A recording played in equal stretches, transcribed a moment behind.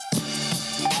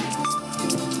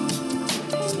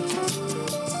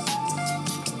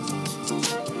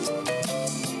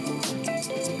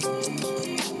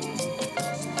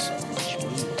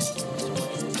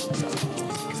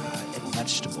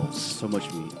so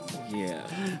much meat. Yeah.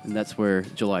 And that's where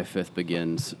July 5th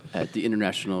begins at the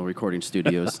International Recording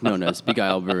Studios, known as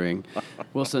Beguile Brewing.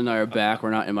 Wilson and I are back.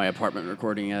 We're not in my apartment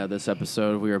recording this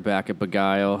episode. We are back at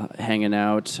Beguile, hanging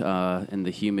out in the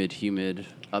humid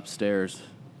upstairs.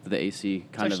 The AC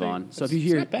kind of on. So if you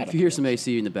hear some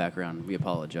AC in the background, we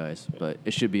apologize, but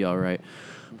it should be all right.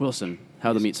 Wilson,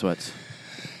 how are the meat sweats?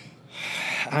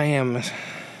 I'm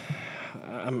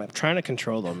trying to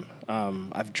control them.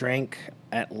 I've drank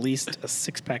at least a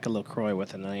 6-pack of LaCroix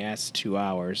within the last 2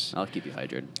 hours. I'll keep you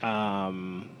hydrated.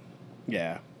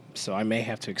 Yeah. So I may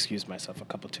have to excuse myself a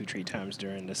couple, 2-3 times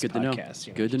during this Good podcast. To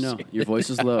know. Good to know. Your voice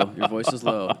is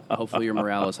low. Hopefully your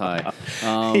morale is high.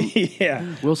 Yeah.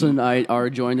 Wilson and I are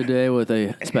joined today with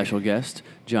a special guest,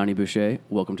 Johnny Boucher.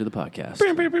 Welcome to the podcast.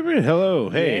 Hello.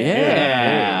 Hey.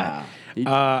 Yeah.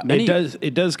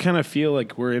 It does kind of feel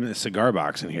like we're in a cigar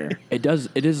box in here. It does.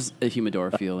 It is a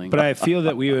humidor feeling. But I feel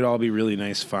that we would all be really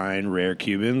nice, fine, rare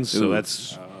Cubans. So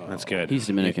that's good. He's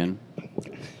Dominican.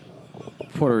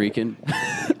 Puerto Rican.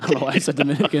 I don't know why I said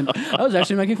Dominican. I was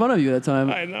actually making fun of you that time.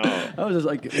 I know. I was just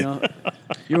like,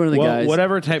 you're one of the guys.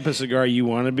 Whatever type of cigar you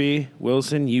want to be,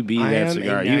 Wilson, you be that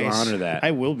cigar. You honor that.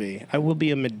 I will be. I will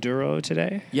be a Maduro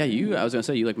today. Yeah, I was going to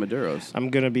say you like Maduros. I'm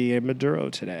going to be a Maduro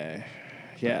today.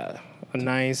 Yeah. A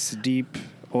nice, deep,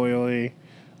 oily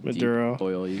Maduro. Deep,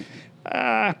 oily.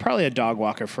 Probably a dog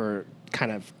walker for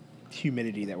kind of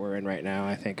humidity that we're in right now.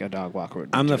 I think a dog walker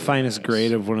would be I'm the really finest nice.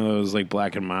 grade of one of those like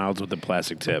Black and Milds with the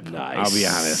plastic tip. Nice. I'll be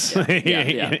honest.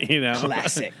 Yeah. You know,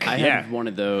 Classic. I had one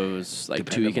of those like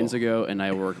 2 weekends ago, and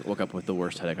I woke up with the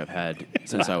worst headache I've had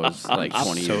since I was like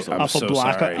 20 years old. I'm so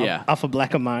sorry. Yeah. Off of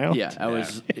Black and Mild? Yeah, I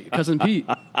was Cousin Pete.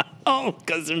 Oh,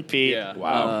 Cousin Pete. Yeah.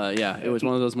 Wow. Yeah, it was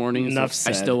one of those mornings. Enough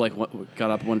I said. still got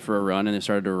up, went for a run, and it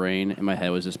started to rain, and my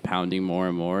head was just pounding more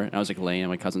and more. And I was like laying on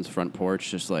my cousin's front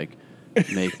porch, just like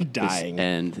make Dying. this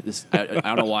end. This I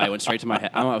don't know why it went straight to my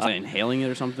head. I don't know. I was like inhaling it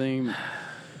or something.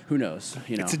 Who knows?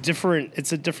 It's a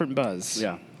different buzz.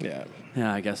 Yeah. Yeah.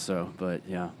 Yeah, I guess so. But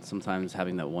yeah, sometimes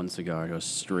having that one cigar goes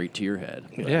straight to your head.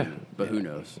 Yeah. But who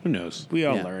knows? Who knows? We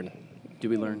all Yeah. learn. Do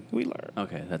we learn? We learn.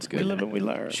 Okay, that's good. We live and we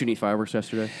learn. Shooting fireworks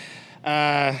yesterday.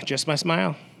 Just my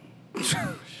smile.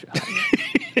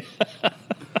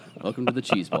 Welcome to the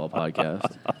Cheese Ball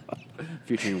Podcast,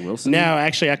 featuring Wilson. No,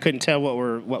 actually, I couldn't tell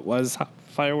what was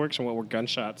fireworks and what were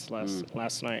gunshots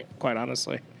last night. Quite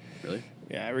honestly. Really?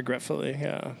 Yeah, regretfully.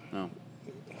 Yeah. Oh.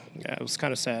 Yeah, it was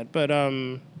kind of sad, but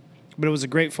it was a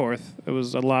great 4th. It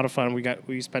was a lot of fun.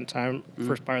 We spent time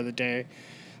first part of the day.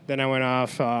 Then I went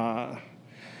off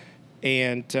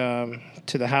and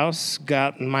to the house,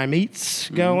 got my meats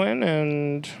going,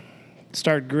 and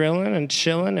started grilling and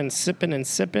chilling and sipping and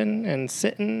sitting.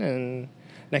 And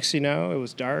next thing you know, it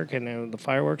was dark, and the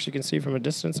fireworks you can see from a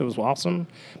distance. It was awesome,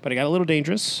 but it got a little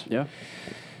dangerous. Yeah.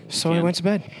 So I went to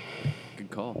bed. Good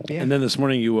call. Yeah. And then this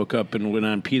morning you woke up and went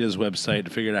on PETA's website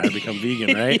to figure out how to become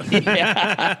vegan, right?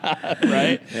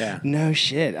 Right? Yeah. No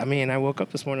shit. I mean, I woke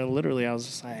up this morning, literally, I was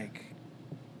just like,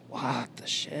 what the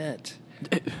shit?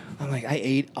 I'm like, I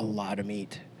ate a lot of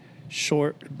meat.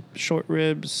 Short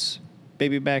ribs,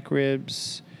 baby back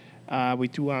ribs. I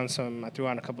threw on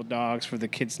a couple dogs for the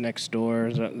kids next door.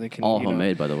 So they can, All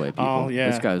homemade, by the way, people. Oh, yeah.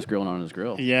 This guy was grilling on his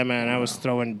grill. Yeah, man, I was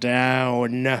throwing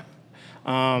down.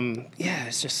 Yeah,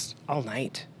 it's just all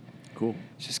night. Cool.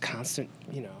 It's just constant,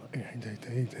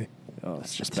 Oh,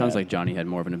 it's just Sounds bad. like Johnny had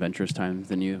more of an adventurous time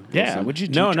than you. Yeah, Wilson. what'd you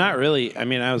do? No, John? not really. I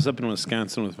mean, I was up in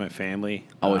Wisconsin with my family.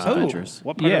 Always Oh, adventurous.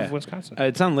 what part Yeah. of Wisconsin?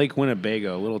 It's on Lake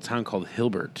Winnebago, a little town called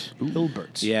Hilbert.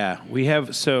 Hilbert. Yeah, we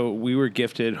were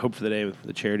gifted, Hope for the Day,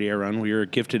 the charity I run, we were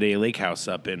gifted a lake house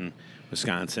up in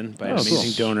Wisconsin by an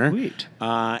amazing donor. Sweet.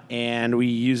 And we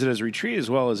use it as a retreat as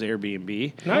well as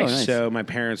Airbnb. Nice. Oh, nice. So my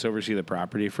parents oversee the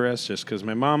property for us just because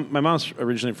my mom's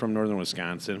originally from northern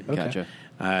Wisconsin. Gotcha.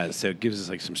 So it gives us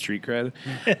like some street cred.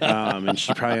 And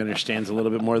she probably understands a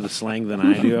little bit more of the slang than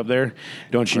I do up there.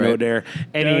 Don't you know, Right. Dare?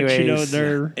 Don't Anyways, you know,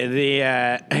 Dare?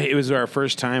 it was our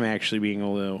first time actually being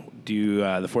able to do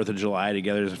the 4th of July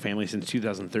together as a family since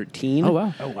 2013. Oh,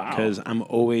 wow. Oh, wow. Because I'm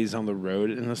always on the road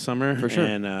in the summer. For sure.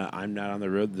 And I'm not on the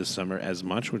road this summer as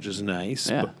much, which is nice.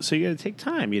 Yeah. So you got to take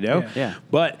time, you know? Yeah.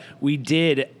 But we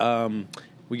did...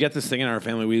 we got this thing in our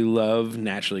family. We love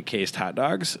naturally cased hot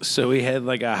dogs. So we had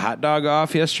like a hot dog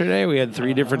off yesterday. We had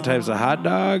 3 different types of hot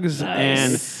dogs.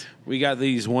 Nice. And we got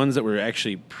these ones that were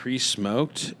actually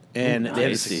pre-smoked. And they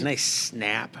had this Tasty. nice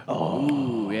snap.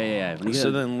 Ooh, yeah. When you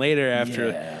So get- then later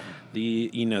after Yeah.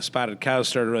 the spotted cows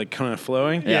started like kind of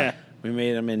flowing. Yeah. We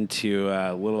made them into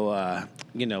little,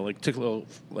 took a little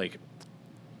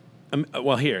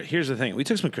Well, here's the thing. We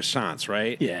took some croissants,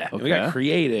 right? Yeah. And we got Okay.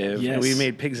 creative. Yes. And we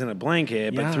made pigs in a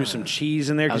blanket, but Yeah. threw some cheese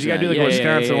in there I because was you got to do gonna- like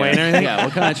Wisconsin way and everything. Yeah,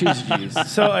 what kind of cheese did you use?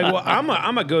 So like, well,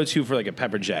 I'm a go-to for like a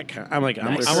pepper jack. I'm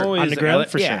Nice. always On the grill,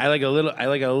 for yeah, sure. I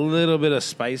like a little bit of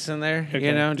spice in there, Okay.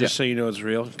 you know, just Yeah. so you know it's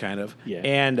real, kind of. Yeah.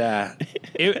 And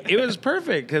it was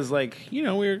perfect because like we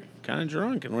were kind of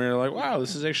drunk and we were like, wow,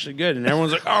 this is actually good, and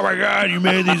everyone's like, oh my god, you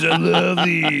made these, I love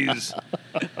these.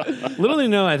 Little do you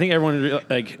know, I think everyone Now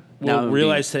it will would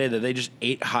realize today that they just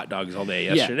ate hot dogs all day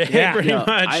yesterday. Yeah. Pretty No, much,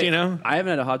 I, I haven't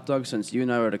had a hot dog since you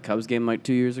and I were at a Cubs game like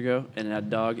 2 years ago, and had a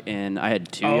dog, and I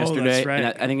had two Oh, yesterday. that's right.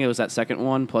 And I think it was that second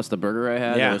one plus the burger I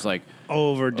had. Yeah. It was like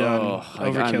Overdone.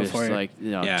 I'm Overkill just for you. like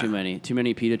Yeah. too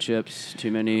many pita chips,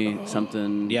 too many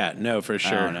something. Yeah, no, for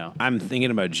sure. don't know. I'm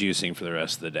thinking about juicing for the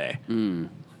rest of the day.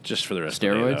 Just for the rest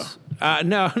Steroids? of the day,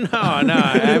 though. No.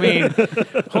 I mean,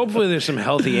 hopefully there's some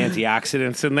healthy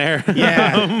antioxidants in there.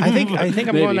 Yeah, I think I'm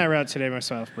Maybe. going that route today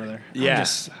myself, brother. Yeah.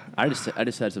 I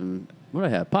just had some. What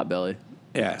did I have? Potbelly.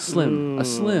 Yeah. A slim. A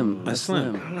slim.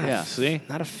 Yeah. See?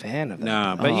 Not a fan of that.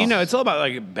 No, but Oh. it's all about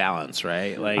like balance,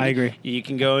 right? Like I agree. You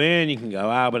can go in, you can go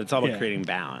out, but it's all about Yeah. creating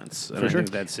balance. And For I sure.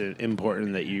 think that's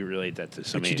important that you relate that to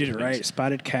so But many you did it things. right.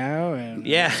 Spotted cow and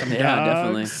Yeah. some Yeah,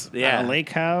 dogs, definitely. Yeah. a lake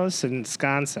house in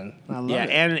Wisconsin. I love Yeah, it.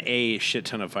 and a shit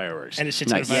ton of fireworks. And a shit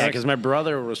ton ton of of Yeah, fireworks. because my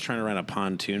brother was trying to rent a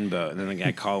pontoon boat, and then the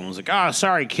guy called and was like, "Oh,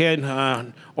 sorry, kid,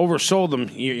 oversold them.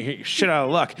 You're shit out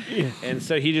of luck." And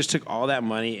so he just took all that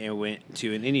money and went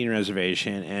to an Indian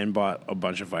reservation and bought a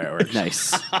bunch of fireworks.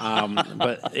 Nice.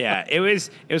 But yeah, it was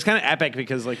kind of epic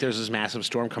because like there's this massive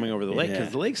storm coming over the lake because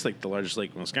Yeah. the lake's like the largest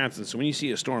lake in Wisconsin. So when you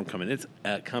see a storm coming, it's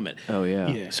coming. Oh yeah.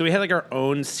 Yeah. So we had like our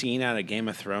own scene out of Game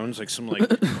of Thrones, like some like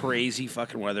crazy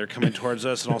fucking weather coming towards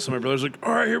us, and all of a sudden my brother's like,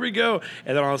 "All right, here we go,"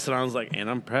 and then all of a sudden I was like, "And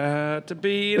I'm proud to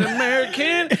be an American."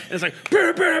 And it's like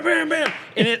bam, bam, bam, bam,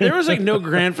 and there was like no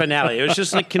grand finale. It was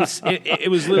just like it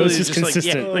was literally just like yeah,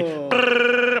 consistent. like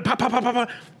brrr, pop, pop, pop, pop, pop.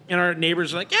 And our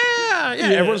neighbors are like, yeah.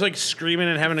 Everyone's like screaming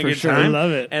and having a good sure. time. I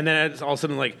love it. And then it's all of a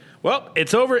sudden like, well,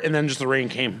 it's over, and then just the rain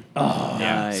came. Oh,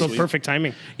 Nice. so perfect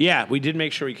timing. Yeah, we did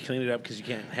make sure we cleaned it up because you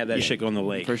can't have that shit go in the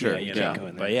lake. For sure, You yeah. know? Go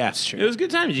in there. But yeah, That's true. it was good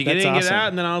times. You get That's in, get awesome. out,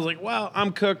 and then I was like, well,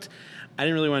 I'm cooked. I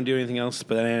didn't really want to do anything else,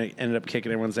 but then I ended up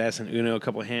kicking everyone's ass in Uno a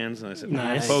couple of hands, and I said,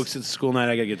 Nice. folks, it's school night.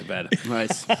 I got to get to bed.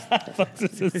 Nice.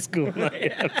 This is school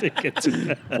night. I have to get to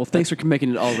bed. Well, thanks for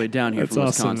making it all the way down here That's from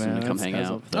awesome, Wisconsin man. to come That's hang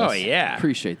awesome. out. with Oh, us. yeah.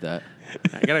 Appreciate that.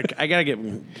 I gotta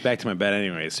get back to my bed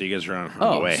anyway, so you guys are on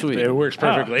Oh, the way. sweet. It works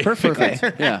perfectly. Oh, perfect.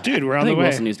 Perfect. Yeah. Dude, we're on I think the way.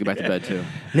 Wilson needs to go back to bed too.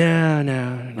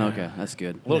 No. Okay, that's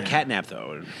good. A little cat nap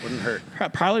though wouldn't hurt.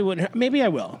 Probably wouldn't. Maybe I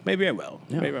will. Yeah. Maybe I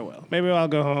will. Maybe I'll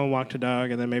go home, walk the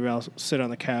dog, and then maybe I'll sit on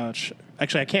the couch.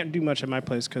 Actually, I can't do much at my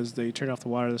place because they turned off the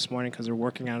water this morning because they're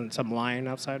working on some line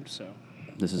outside. So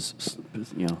This is,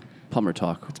 plumber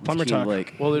talk. It's plumber talk.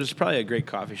 Like, Well, there's probably a great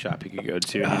coffee shop you could go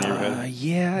to in your neighborhood.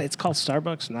 yeah, it's called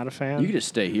Starbucks. Not a fan. you could just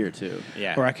stay here too.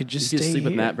 Yeah. or I could You just could just stay sleep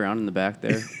with here. Matt Brown in the back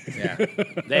there. Yeah.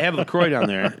 They have LaCroix down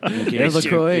there. They have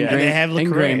LaCroix Yeah, and, they have and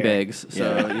LaCroix. grain bags.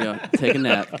 So, take a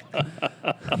nap.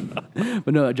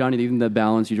 But no, Johnny, even the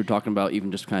balance you were talking about,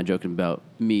 even just kind of joking about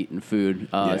meat and food,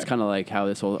 it's kind of like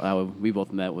how how we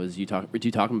both met was you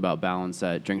talking about balance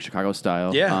at Drink Chicago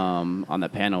Style on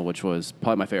that panel, which was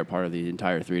probably my favorite part of the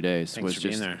entire 3 days. Thanks was for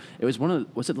just, being there. It was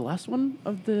was it the last one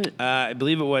of the? I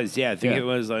believe it was. Yeah, I think Yeah. it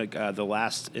was like the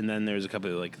last, and then there was a couple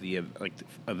of like the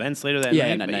events later that Yeah,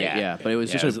 night. that but night. But it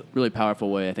was Yeah, just a really powerful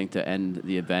way, I think, to end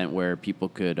the event where people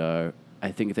could.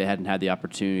 I think if they hadn't had the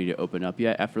opportunity to open up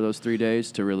yet after those 3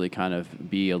 days, to really kind of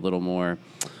be a little more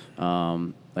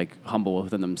like humble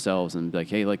within themselves and be like,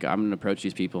 hey, like I'm going to approach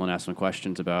these people and ask them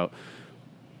questions about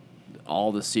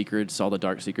all the secrets, all the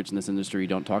dark secrets in this industry you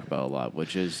don't talk about a lot,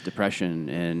 which is depression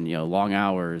and long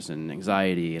hours and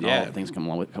anxiety and all the things come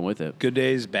with it. good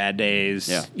days, bad days.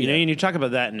 Yeah. You know, and you talk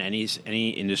about that in any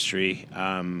industry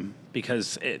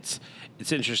because it's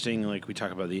interesting. Like we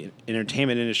talk about the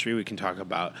entertainment industry, we can talk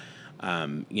about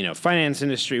finance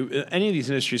industry. Any of these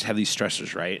industries have these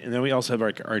stressors, right? And then we also have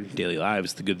our daily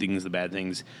lives, the good things, the bad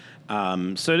things.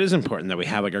 So it is important that we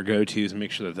have like our go-tos and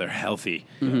make sure that they're healthy.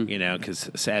 Because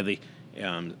sadly,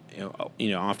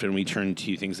 often we turn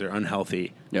to things that are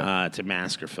unhealthy to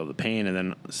mask or fill the pain, and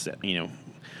then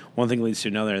one thing leads to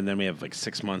another, and then we have like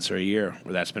 6 months or a year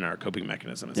where that's been our coping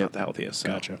mechanism. It's not the healthiest. So.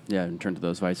 Gotcha. Yeah, and turn to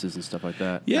those vices and stuff like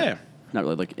that. Yeah. not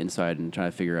really like inside and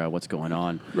trying to figure out what's going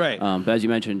on. Right. But as you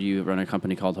mentioned, you run a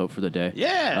company called Hope for the Day.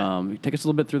 Yeah. Take us a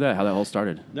little bit through that, how that all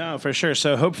started. No, for sure.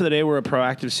 So Hope for the Day, we're a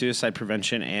proactive suicide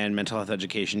prevention and mental health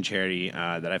education charity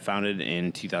that I founded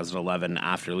in 2011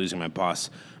 after losing my boss,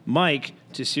 Mike,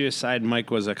 to suicide. Mike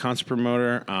was a concert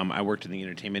promoter. I worked in the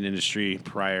entertainment industry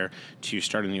prior to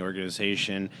starting the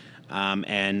organization.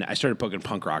 And I started booking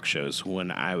punk rock shows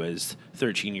when I was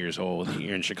 13 years old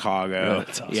here in Chicago. Oh,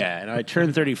 that's awesome. Yeah, and I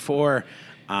turned 34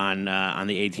 on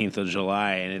the 18th of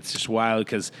July, and it's just wild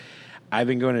because I've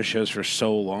been going to shows for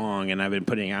so long, and I've been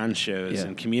putting on shows,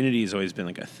 and community has always been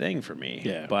like a thing for me.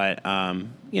 Yeah. But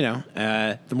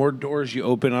the more doors you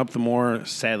open up, the more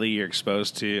sadly you're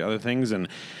exposed to other things. And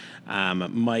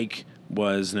Mike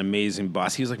was an amazing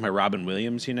boss. He was like my Robin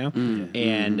Williams, you know.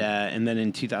 And then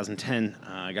in 2010,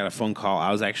 I got a phone call.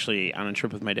 I was actually on a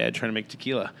trip with my dad trying to make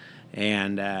tequila,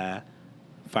 and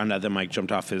found out that Mike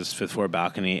jumped off his fifth floor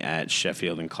balcony at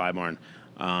Sheffield and Clybourne.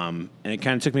 And it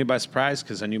kind of took me by surprise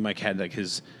because I knew Mike had like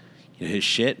his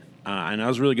shit. And I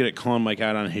was really good at calling Mike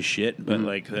out on his shit, but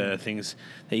like the things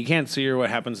that you can't see or what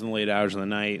happens in the late hours of the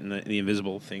night and the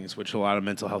invisible things, which a lot of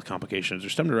mental health complications are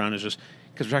stemmed around, is just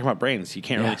because we're talking about brains. You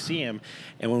can't really see them.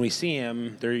 And when we see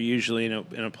them, they're usually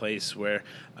in a place where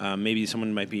maybe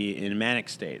someone might be in a manic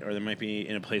state, or they might be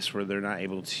in a place where they're not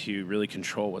able to really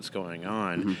control what's going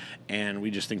on. And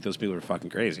we just think those people are fucking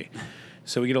crazy.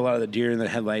 So we get a lot of the deer in the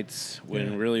headlights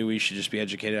when really we should just be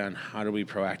educated on how do we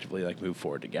proactively like move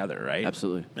forward together, right?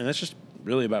 Absolutely. And that's just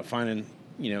really about finding,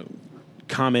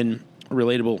 common,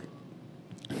 relatable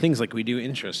things like we do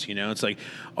interests, It's like,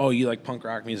 oh, you like punk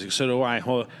rock music, so do I.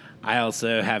 Well, I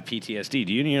also have PTSD.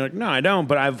 Do you? And you're like, no, I don't,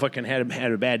 but I've fucking had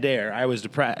a bad day, or I was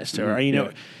depressed, or,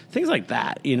 things like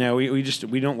that. We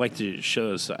don't like to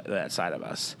show that side of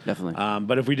us. Definitely.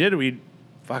 But if we did,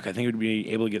 I think we'd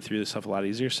be able to get through this stuff a lot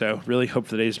easier. So really Hope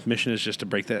for Today's mission is just to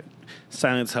break that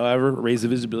silence, however, raise the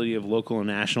visibility of local and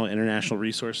national, international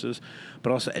resources,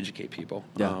 but also educate people.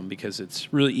 Because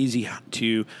it's really easy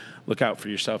to look out for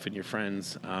yourself and your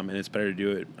friends, and it's better to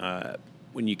do it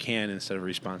when you can instead of a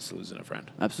response to losing a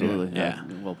friend. Absolutely. Yeah.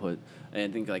 Well put.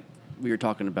 And I think like we've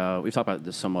talked about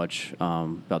this so much,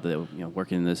 about the,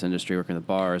 working in this industry, working in the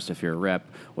bars, if you're a rep,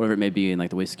 whatever it may be in like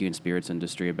the whiskey and spirits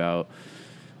industry, about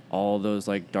all those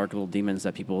like dark little demons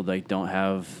that people like don't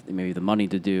have maybe the money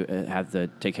to have to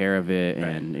take care of it,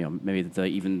 and maybe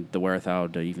even the wherewithal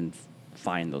to even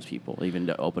find those people, even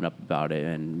to open up about it,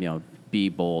 and be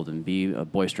bold and be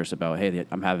boisterous about, hey,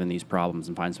 I'm having these problems,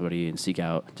 and find somebody and seek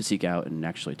out and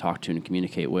actually talk to and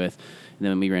communicate with. And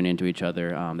then when we ran into each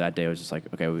other that day, it was just like,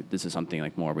 okay, this is something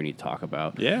like more we need to talk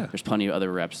about. Yeah. There's plenty of other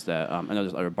reps that, I know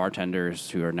there's other bartenders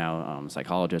who are now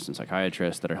psychologists and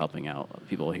psychiatrists that are helping out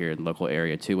people here in the local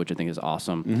area too, which I think is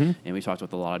awesome. And we talked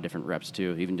with a lot of different reps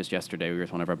too. Even just yesterday, we were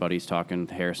with one of our buddies talking,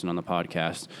 Harrison, on the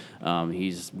podcast.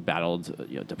 He's battled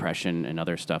depression and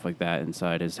other stuff like that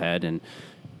inside his head, and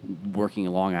working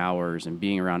long hours and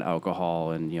being around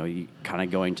alcohol, and you kind of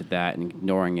going to that and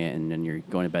ignoring it, and then you're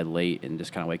going to bed late and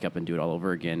just kind of wake up and do it all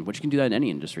over again, which you can do that in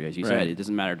any industry, as you said. It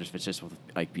doesn't matter if it's just with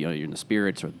you're in the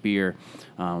spirits or the beer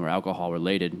or alcohol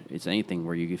related. It's anything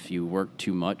where if you work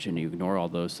too much and you ignore all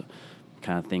those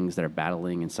kind of things that are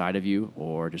battling inside of you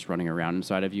or just running around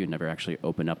inside of you and never actually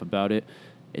open up about it,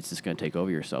 it's just going to take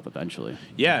over yourself eventually.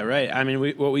 Yeah, right. I mean,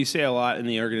 what we say a lot in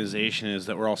the organization is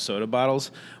that we're all soda bottles,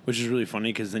 which is really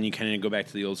funny because then you kind of go back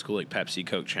to the old school like Pepsi,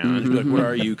 Coke challenge. Be like, what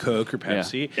are you, Coke or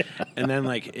Pepsi? And then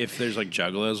like if there's like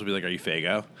juggalos, we'll be like, are you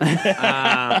Faygo?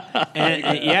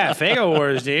 Faygo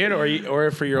Wars, dude.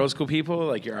 Or for your old school people,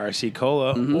 like your RC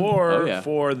Cola. Or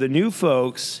for the new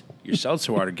folks, your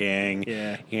Seltzer Water gang.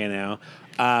 And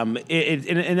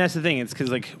that's the thing. It's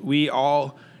because like we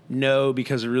all know,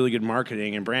 because of really good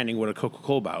marketing and branding, what a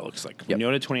Coca-Cola bottle looks like. We know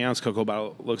what a 20-ounce Coca-Cola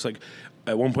bottle looks like.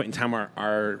 At one point in time,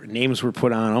 our names were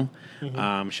put on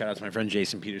them. Shout out to my friend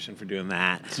Jason Peterson for doing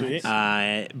that. Sweet.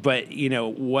 But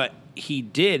what he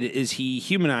did is he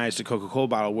humanized a Coca-Cola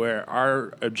bottle, where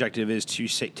our objective is to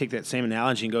take that same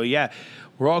analogy and go,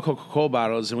 we're all Coca-Cola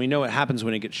bottles, and we know what happens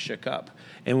when it gets shook up.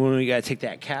 And when we got to take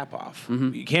that cap off,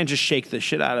 you can't just shake the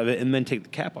shit out of it and then take the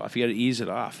cap off. You got to ease it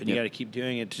off, and you got to keep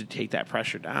doing it to take that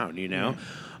pressure down,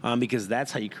 because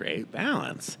that's how you create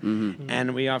balance.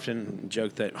 And we often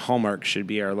joke that Hallmark should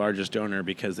be our largest donor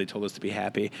because they told us to be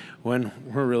happy, when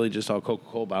we're really just all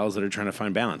Coca-Cola bottles that are trying to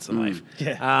find balance in life.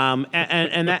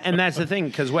 And that's the thing,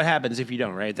 because what happens if you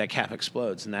don't, right? That cap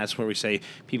explodes, and that's where we say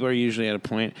people are usually at a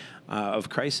point of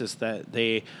crisis that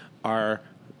they are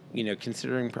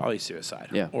considering probably suicide.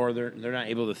 Yeah. Or they're not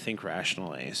able to think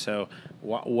rationally. So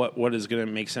what is going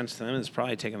to make sense to them is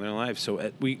probably taking their life.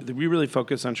 So we really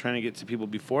focus on trying to get to people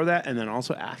before that, and then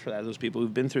also after that, those people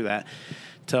who've been through that,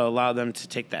 to allow them to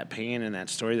take that pain and that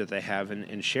story that they have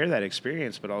and share that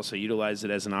experience, but also utilize it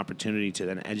as an opportunity to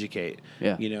then educate,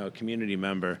 Yeah. a community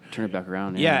member. Turn it back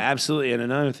around. Yeah, absolutely. And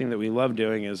another thing that we love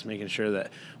doing is making sure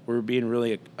that we're being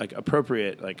really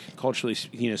appropriate, culturally,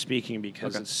 speaking,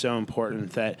 because Okay. it's so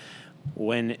important that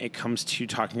when it comes to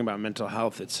talking about mental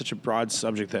health, it's such a broad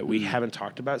subject that we haven't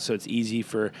talked about. So it's easy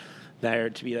for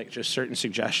there to be just certain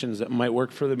suggestions that might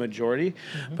work for the majority,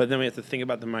 but then we have to think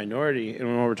about the minority. And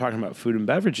when we're talking about food and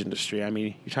beverage industry, I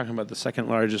mean, you're talking about the second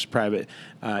largest private,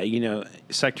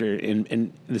 sector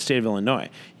in the state of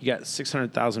Illinois. You got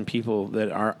 600,000 people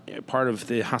that are part of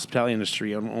the hospitality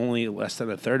industry, and only less than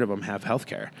a third of them have health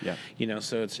care. Yeah.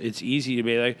 So it's easy to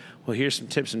be like, well, here's some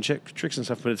tips and tricks and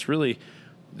stuff, but it's really,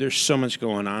 there's so much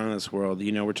going on in this world.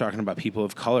 We're talking about people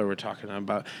of color. We're talking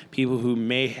about people who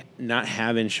may not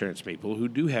have insurance, people who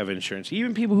do have insurance,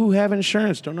 even people who have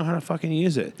insurance don't know how to fucking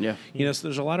use it. Yeah. So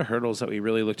there's a lot of hurdles that we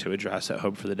really look to address at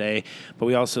Hope for the Day, but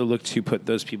we also look to put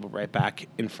those people right back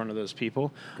in front of those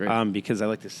people. Great. Because I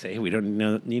like to say we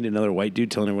don't need another white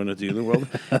dude telling everyone what to do in the world.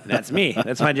 And that's me.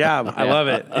 That's my job. I love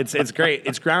it. It's great.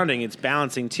 It's grounding. It's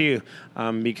balancing too,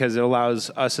 because it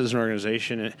allows us as an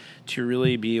organization to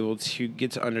really be able to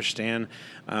get to understand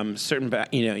certain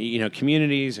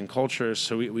communities and cultures.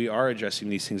 So we are addressing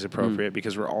these things appropriate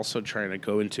because we're also trying to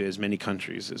go into as many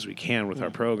countries as we can with our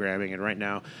programming. And right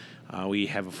now, we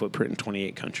have a footprint in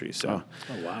 28 countries. So,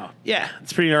 Oh wow. yeah,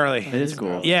 it's pretty gnarly. It is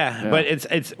cool. Yeah, but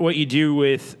it's what you do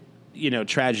with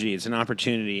tragedy. It's an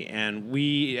opportunity, and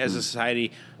we as a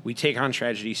society, we take on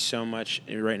tragedy so much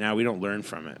right now. We don't learn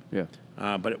from it. Yeah.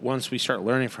 But once we start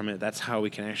learning from it, that's how we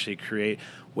can actually create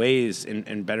ways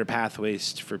and better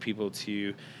pathways for people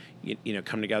to,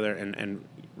 come together and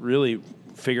really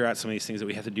figure out some of these things that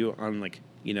we have to do on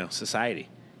society.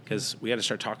 Because we got to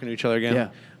start talking to each other again. Yeah.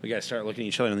 We got to start looking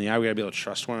each other in the eye. We got to be able to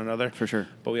trust one another. For sure.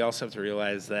 But we also have to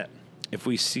realize that if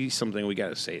we see something, we got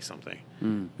to say something.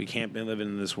 We can't be living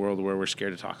in this world where we're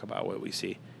scared to talk about what we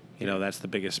see. That's the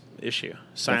biggest issue.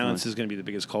 Silence is going to be the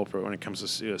biggest culprit when it comes to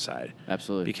suicide.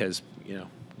 Absolutely. Because, no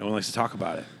one likes to talk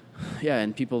about it. Yeah,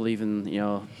 and people even,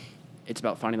 it's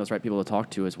about finding those right people to talk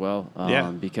to as well.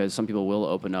 Because some people will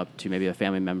open up to maybe a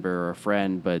family member or a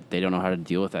friend, but they don't know how to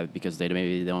deal with that because they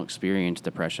don't experience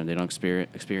depression. They don't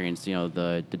experience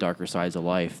the darker sides of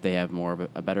life. They have more of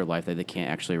a better life that they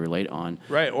can't actually relate on.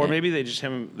 Right, or maybe they just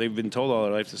haven't. They've been told all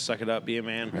their life to suck it up, be a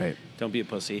man, Right. Don't be a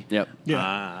pussy. Yep.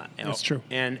 Yeah, that's true.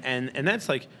 And that's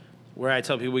where I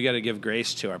tell people we got to give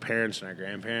grace to our parents and our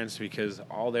grandparents because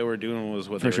all they were doing was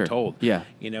what they were told. Yeah.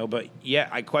 But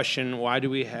I question why do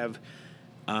we have,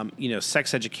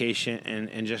 sex education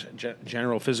and just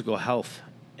general physical health,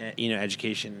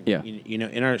 education, Yeah.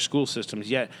 In our school systems,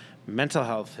 yet mental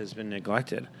health has been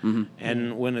neglected.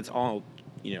 And when it's all,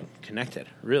 connected,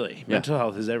 really. Yeah. Mental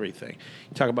health is everything.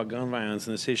 You talk about gun violence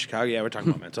in the city of Chicago, yeah, we're talking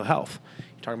about mental health.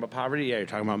 You're talking about poverty, yeah, you're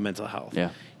talking about mental health.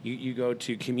 Yeah. You go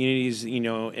to communities,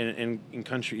 in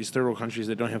countries, third world countries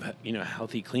that don't have,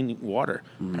 healthy, clean water.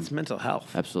 That's mental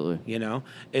health. Absolutely.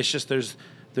 It's just there's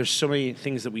so many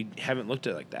things that we haven't looked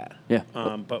at like that. Yeah.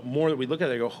 But more that we look at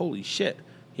it, I go, holy shit,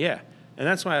 yeah. And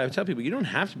that's why I tell people, you don't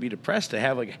have to be depressed to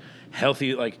have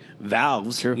healthy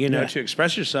valves, True. to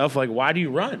express yourself. Why do you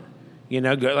run?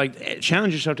 Go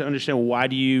challenge yourself to understand why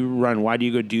do you run? Why do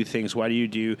you go do things? Why do you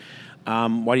do?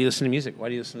 Why do you listen to music? Why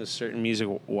do you listen to certain music?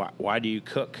 Why do you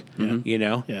cook?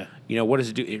 Yeah. What does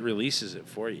it do? It releases it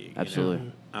for you.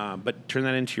 Absolutely. But turn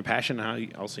that into your passion. How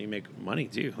you make money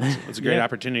too. That's a great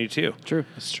opportunity too. True.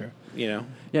 That's true. Yeah,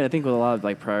 I think with a lot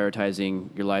of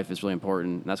prioritizing your life is really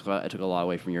important. And that's what I took a lot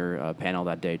away from your panel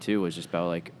that day too. Was just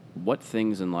about what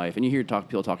things in life, and you hear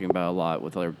people talking about a lot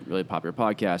with other really popular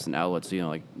podcasts and outlets.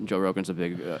 Joe Rogan's a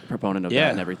big proponent of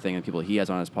that and everything, and people he has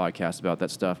on his podcast about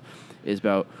that stuff is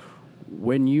about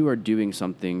when you are doing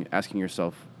something, asking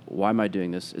yourself, why am I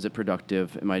doing this? Is it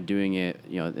productive? Am I doing it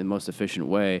in the most efficient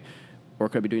way? Or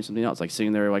could I be doing something else,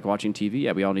 sitting there, watching TV?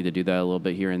 Yeah, we all need to do that a little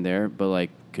bit here and there. But,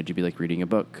 could you be, reading a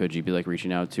book? Could you be,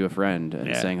 reaching out to a friend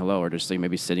and saying hello? Or just,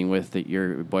 maybe sitting with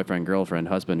your boyfriend, girlfriend,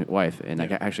 husband, wife, and,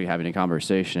 actually having a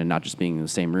conversation and not just being in the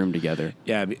same room together.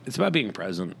 Yeah, it's about being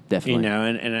present. Definitely.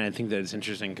 And I think that it's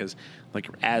interesting because,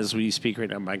 as we speak right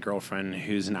now, my girlfriend,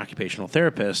 who's an occupational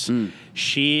therapist,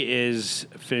 she is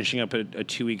finishing up a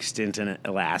 2-week stint in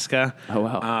Alaska. Oh,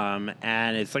 wow.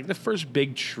 And it's, the first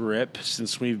big trip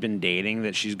since we've been dating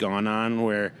that she's gone on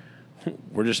where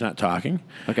we're just not talking.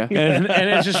 Okay. And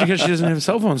it's just because she doesn't have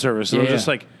cell phone service. So Yeah, I'm just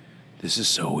this is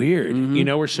so weird. You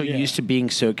know, we're so used to being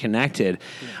so connected.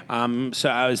 So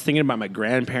I was thinking about my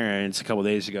grandparents a couple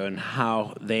days ago and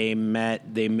how they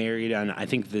met. They married on, I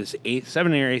think, this 7th or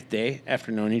 8th day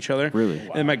after knowing each other. Really?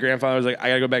 Wow. And my grandfather was like, I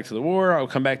got to go back to the war. I'll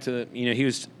come back to, he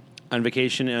was on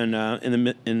vacation in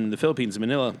the Philippines,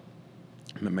 Manila.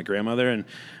 Met my grandmother and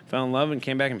fell in love and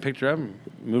came back and picked her up and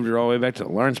moved her all the way back to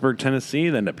Lawrenceburg, Tennessee,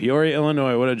 then to Peoria,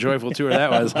 Illinois. What a joyful tour that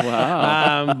was.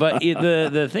 Wow. But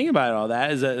the thing about all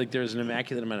that is that like there was an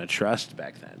immaculate amount of trust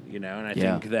back then, and I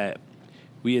think that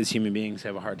we as human beings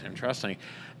have a hard time trusting.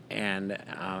 And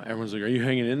everyone's like, "Are you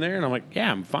hanging in there?" And I'm like,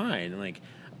 "Yeah, I'm fine." Like,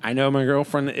 I know my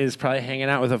girlfriend is probably hanging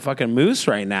out with a fucking moose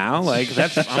right now. Like,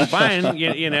 I'm fine,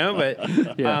 But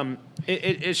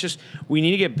it's just we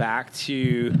need to get back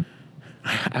to.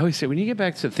 I always say we need to get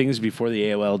back to things before the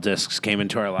AOL discs came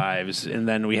into our lives, and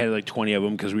then we had like 20 of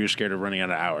them because we were scared of running out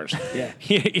of hours. Yeah,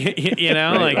 We need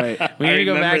to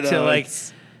go back to like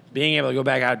being able to go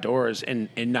back outdoors and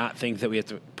not think that we have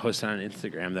to post on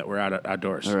Instagram that we're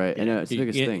outdoors. All right, I know it's the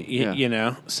biggest thing.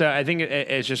 Yeah. So I think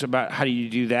it's just about how do you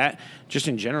do that, just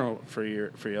in general for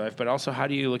your life, but also how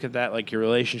do you look at that, like your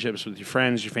relationships with your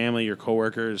friends, your family, your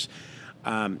coworkers,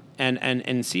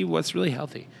 and see what's really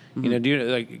healthy.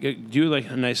 Mm-hmm. Do like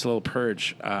a nice little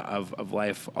purge of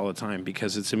life all the time,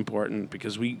 because it's important,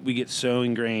 because we get so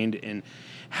ingrained in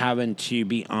having to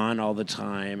be on all the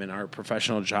time, and our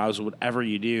professional jobs, whatever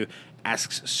you do,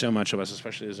 asks so much of us,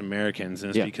 especially as Americans,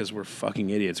 and it's because we're fucking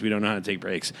idiots. We don't know how to take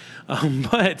breaks.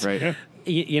 But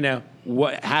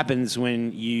what happens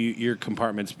when your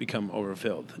compartments become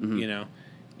overfilled? Mm-hmm.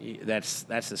 That's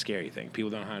the scary thing. People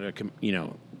don't know how to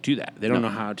do that. They don't know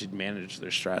how to manage their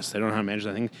stress. They don't know how to manage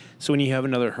that thing. So when you have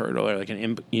another hurdle or like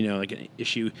an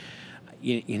issue,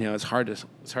 it's hard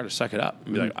to suck it up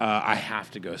and be like, I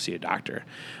have to go see a doctor.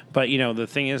 But the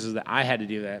thing is that I had to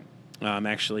do that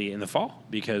actually in the fall,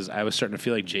 because I was starting to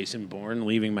feel like Jason Bourne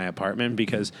leaving my apartment,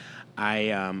 because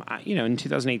in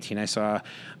 2018 I saw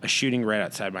a shooting right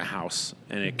outside my house,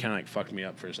 and it kind of like fucked me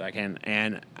up for a second,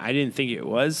 and I didn't think it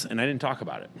was, and I didn't talk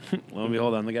about it. Lo and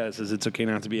behold, I'm the guy that says it's okay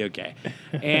not to be okay.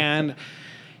 And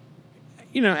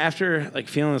after like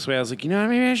feeling this way, I was like,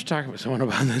 maybe I should talk with someone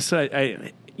about this. So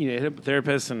I hit up a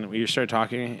therapist, and we started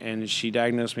talking, and she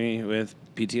diagnosed me with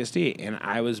PTSD, and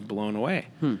I was blown away.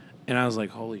 And I was like,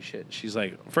 holy shit. She's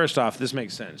like, first off, this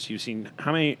makes sense. You've seen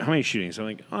how many shootings? I'm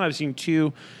like, I've seen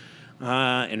 2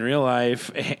 in real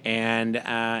life. And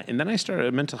then I started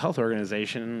a mental health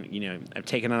organization. I've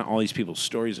taken on all these people's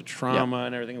stories of trauma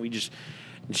and everything.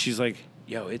 And she's like,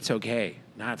 yo, it's okay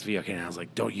not to be okay. And I was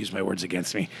like, don't use my words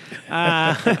against me.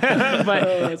 But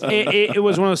it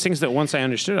was one of those things that once I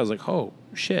understood, I was like, oh,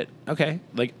 shit. Okay.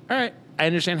 Like, all right. I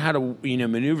understand how to,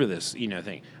 maneuver this,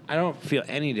 thing. I don't feel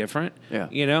any different,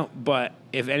 but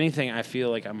if anything, I feel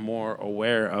like I'm more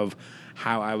aware of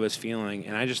how I was feeling.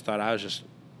 And I just thought I was just,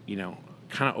 kind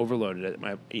of overloaded at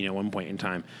my, one point in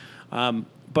time.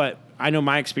 But I know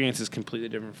my experience is completely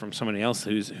different from somebody else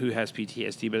who has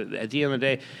PTSD. But at the end of the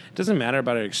day, it doesn't matter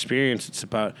about our experience. It's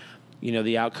about,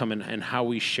 the outcome and how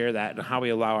we share that and how we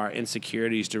allow our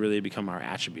insecurities to really become our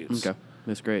attributes. Okay.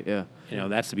 That's great, yeah.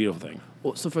 That's the beautiful thing.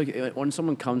 Well, so for, when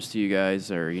someone comes to you guys,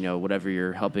 or, whatever,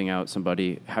 you're helping out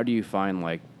somebody, how do you find,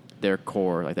 like, their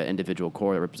core, like that individual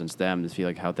core that represents them, to feel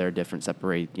like how they're different,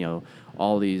 separate,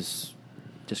 all these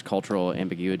just cultural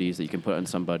ambiguities that you can put on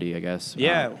somebody, I guess?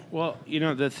 Yeah, well,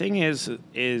 the thing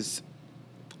is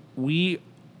we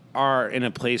are in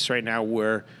a place right now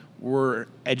where we're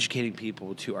educating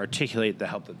people to articulate the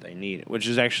help that they need, which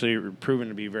is actually proven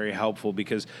to be very helpful,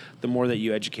 because the more that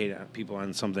you educate people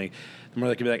on something, the more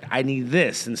they can be like, I need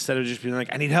this, instead of just being like,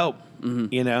 I need help,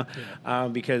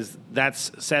 because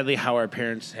that's sadly how our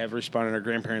parents have responded, our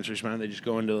grandparents responded. They just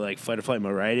go into like fight or flight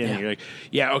mode, right? And you're like,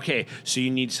 yeah, okay, so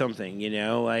you need something,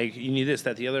 like you need this,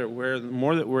 that, the other. Where the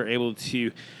more that we're able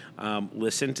to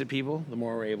listen to people, the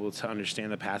more we're able to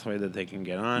understand the pathway that they can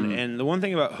get on. And the one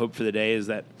thing about Hope for the Day is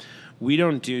that we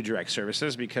don't do direct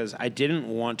services, because I didn't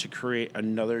want to create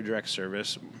another direct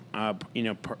service,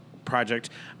 project.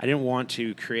 I didn't want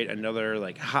to create another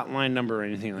like hotline number or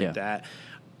anything like that.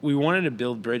 We wanted to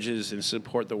build bridges and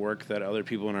support the work that other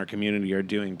people in our community are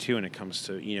doing too when it comes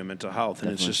to mental health.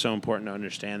 And it's just so important to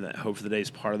understand that Hope for the Day is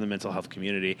part of the mental health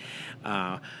community.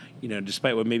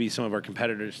 Despite what maybe some of our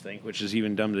competitors think, which is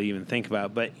even dumb to even think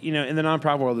about. But in the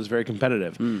nonprofit world, it's very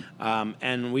competitive,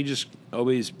 and we just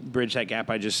always bridge that gap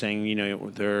by just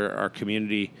saying, they're our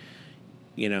community,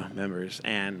 members,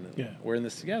 and we're in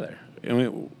this together.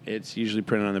 And it's usually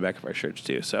printed on the back of our shirts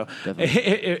too. So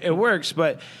it works,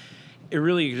 but it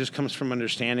really just comes from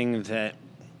understanding that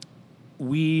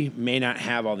we may not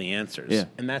have all the answers, Yeah.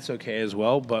 and that's okay as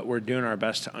well. But we're doing our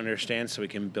best to understand so we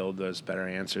can build those better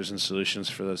answers and solutions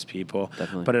for those people.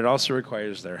 Definitely. But it also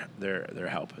requires their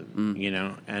help,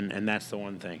 and that's the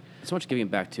one thing. So much giving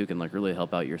back too can like really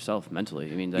help out yourself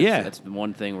mentally. I mean, that's the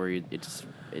one thing where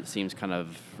it seems kind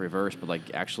of reversed, but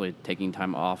like actually taking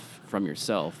time off from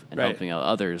yourself and Right. helping out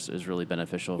others is really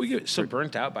beneficial. We get so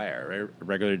burnt out by our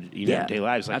regular Yeah, day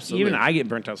lives. Like absolutely. even I get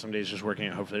burnt out some days just working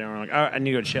at Hopefully We're like, oh, I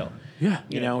need to go chill. Yeah.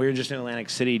 You know, we were just in Atlantic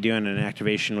City doing an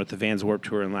activation with the Vans Warped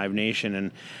Tour and Live Nation,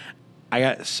 and I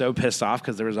got so pissed off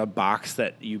because there was a box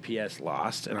that UPS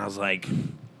lost, and I was like,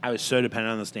 I was so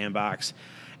dependent on this damn box,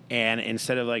 and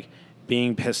instead of like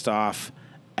being pissed off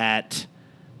at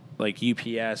like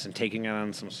UPS and taking it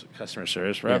on some customer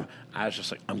service rep, I was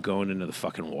just like, I'm going into the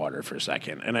fucking water for a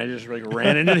second. And I just like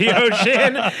ran into the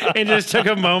ocean and just took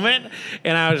a moment.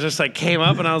 And I was just like, came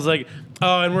up and I was like,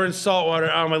 oh, and we're in salt water.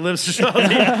 Oh, my lips are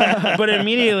salty. But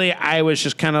immediately I was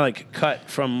just kind of like cut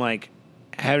from like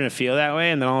having to feel that way.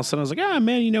 And then all of a sudden I was like, oh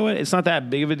man, you know what? It's not that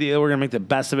big of a deal. We're going to make the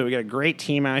best of it. We got a great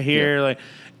team out here. Yeah. Like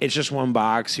it's just one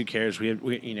box. Who cares?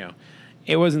 We you know.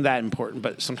 It wasn't that important,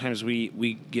 but sometimes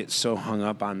we get so hung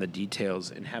up on the details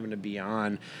and having to be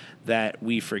on that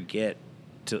we forget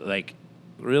to, like,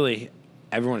 really,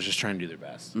 everyone's just trying to do their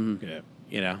best. Mm-hmm. Yeah.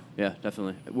 You know? Yeah,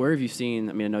 definitely. Where have you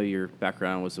seen? I mean, I know your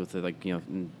background was with like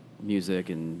in music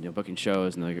and booking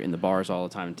shows and like, in the bars all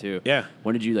the time too. Yeah.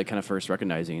 When did you like kind of first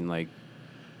recognizing like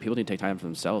people need to take time for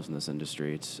themselves in this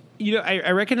industry? It's You know,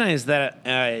 I recognize that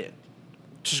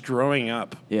just growing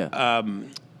up. Yeah.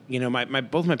 You know,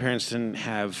 both my parents didn't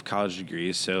have college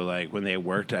degrees, so like when they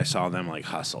worked, I saw them like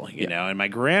hustle, you know. And my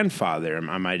grandfather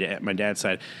on my dad's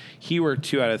side, he worked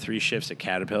 2 out of 3 shifts at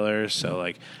Caterpillar, so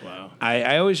like, Wow.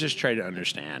 I always just try to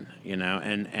understand, you know.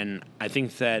 And I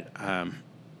think that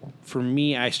for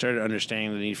me, I started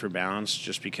understanding the need for balance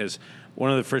just because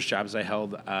one of the first jobs I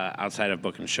held outside of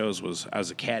booking shows was I was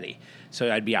a caddy.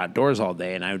 So I'd be outdoors all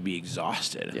day and I would be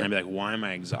exhausted. And I'd be like, why am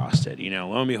I exhausted? You know,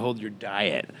 lo and behold, your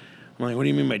diet. I'm like, what do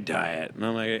you mean by diet? And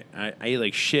I'm like, I eat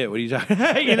like shit. What are you talking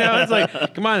about? You know, it's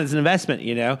like, come on, it's an investment,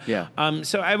 you know? Yeah.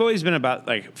 So I've always been about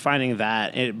like finding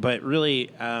that. But really,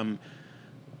 when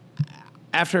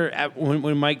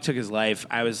Mike took his life,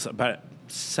 I was about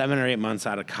 7 or 8 months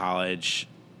out of college,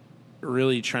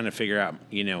 really trying to figure out,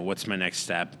 you know, what's my next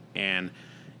step. And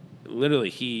literally,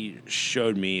 he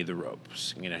showed me the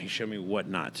ropes. You know, he showed me what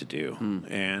not to do.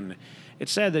 And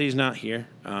it's sad that he's not here,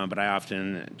 but I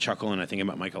often chuckle and I think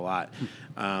about Mike a lot.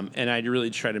 And I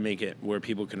really try to make it where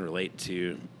people can relate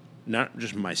to not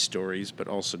just my stories, but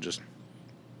also just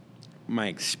my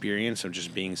experience of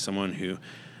just being someone who,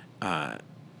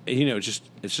 you know, it's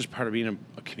just part of being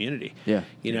a community. Yeah.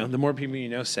 You know, the more people you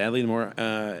know, sadly, the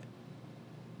more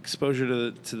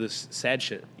exposure to this sad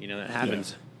shit, you know, that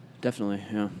happens. Definitely,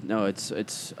 yeah. No, it's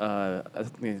I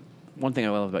think one thing I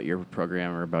love about your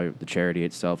program or about the charity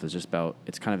itself is just about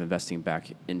it's kind of investing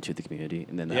back into the community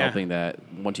and then helping that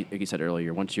once you, like you said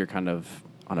earlier, once you're kind of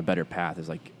on a better path is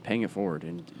like paying it forward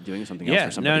and doing something else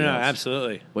for somebody else.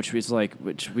 Absolutely.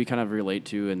 Which we kind of relate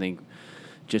to and think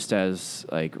just as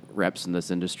like reps in this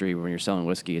industry when you're selling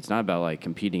whiskey, it's not about like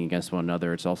competing against one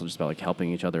another. It's also just about like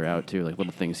helping each other out too, like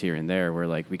little things here and there where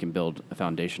like we can build a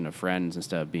foundation of friends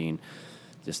instead of being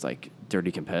just like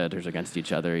dirty competitors against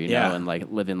each other, you know, and like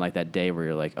living like that day where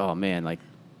you're like, oh man, like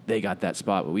they got that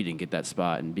spot, but we didn't get that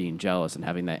spot, and being jealous and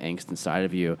having that angst inside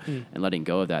of you and letting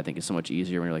go of that, I think is so much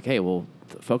easier when you're like, hey, well,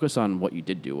 focus on what you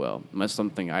did do well. And that's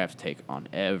something I have to take on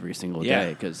every single day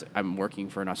because I'm working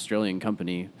for an Australian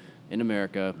company in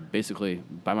America, basically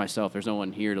by myself. There's no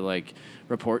one here to like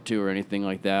report to or anything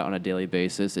like that on a daily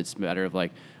basis. It's a matter of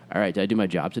like, all right, did I do my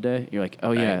job today? You're like,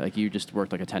 oh yeah, like you just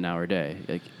worked like a 10-hour day.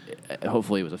 Like,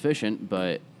 hopefully it was efficient,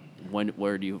 but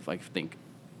where do you like think?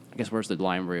 I guess where's the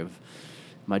line where am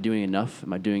I doing enough?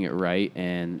 Am I doing it right?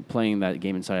 And playing that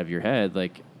game inside of your head,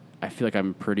 like I feel like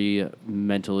I'm pretty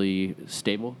mentally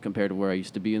stable compared to where I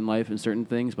used to be in life in certain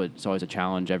things, but it's always a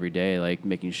challenge every day, like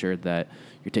making sure that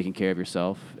you're taking care of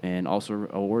yourself and also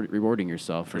rewarding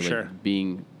yourself for like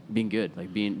being good,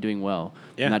 like doing well,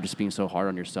 not just being so hard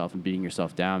on yourself and beating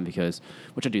yourself down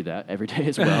which I do that every day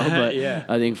as well. But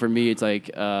I think for me, it's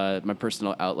like my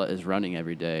personal outlet is running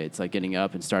every day. It's like getting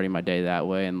up and starting my day that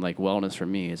way. And like wellness for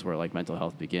me is where like mental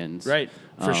health begins. Right.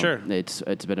 For sure.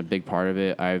 It's been a big part of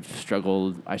it. I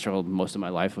struggled most of my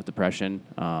life with depression,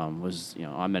 was, you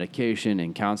know, on medication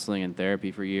and counseling and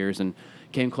therapy for years and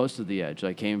came close to the edge.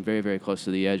 I came very, very close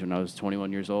to the edge when I was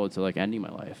 21 years old to like ending my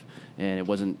life. And it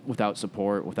wasn't without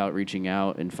support, without reaching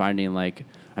out and finding like,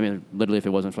 I mean, literally if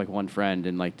it wasn't for like one friend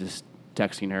and like just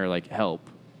texting her like help,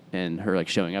 and her like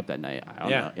showing up that night. I don't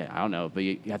Yeah. know. Yeah, I don't know. But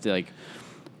you have to like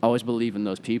always believe in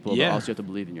those people, Yeah. but also you have to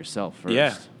believe in yourself first.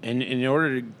 Yeah, and in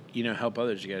order to help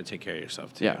others, you got to take care of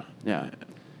yourself too. Yeah. Yeah.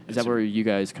 Is that where you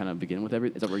guys kind of begin with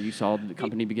everything? Is that where you saw the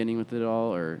company beginning with it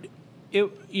all, or? It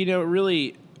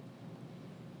really.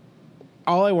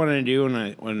 All I wanted to do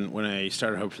when I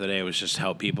started Hope for the Day was just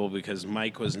help people, because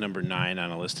Mike was number 9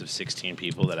 on a list of 16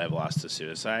 people that I've lost to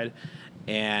suicide,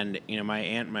 and my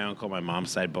aunt, my uncle, my mom's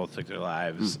side both took their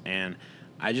lives, and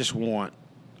I just wanted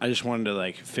to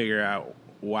like figure out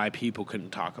why people couldn't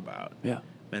talk about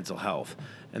mental health,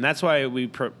 and that's why we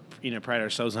pride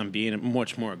ourselves on being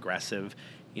much more aggressive.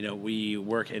 We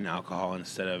work in alcohol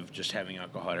instead of just having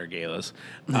alcohol at our galas,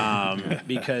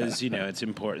 because it's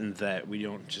important that we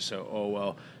don't just say, oh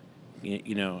well,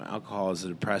 alcohol is a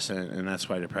depressant and that's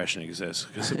why depression exists.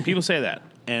 Because people say that,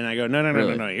 and I go, no,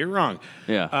 Really? no, you're wrong.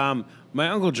 Yeah. My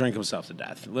uncle drank himself to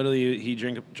death. Literally, he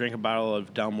drank a bottle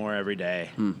of Delmore every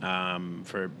day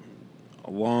for a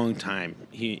long time.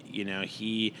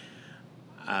 He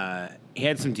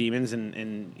had some demons,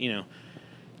 and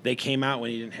they came out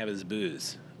when he didn't have his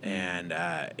booze. And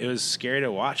it was scary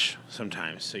to watch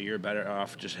sometimes. So you're better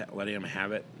off just letting him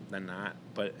have it than not.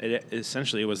 But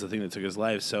it was the thing that took his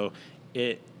life. So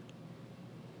it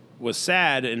was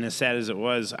sad, and as sad as it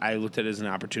was, I looked at it as an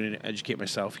opportunity to educate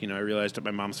myself. I realized that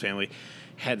my mom's family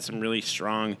had some really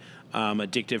strong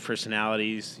addictive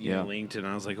personalities linked. And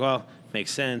I was like, well,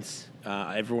 makes sense.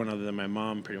 Everyone other than my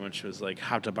mom pretty much was like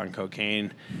hopped up on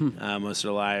cocaine most of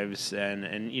their lives.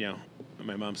 And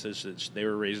my mom says that they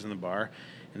were raised in the bar.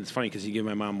 And it's funny because you give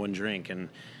my mom one drink, and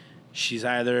she's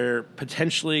either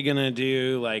potentially going to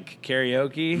do like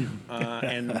karaoke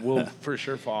and will for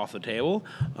sure fall off the table,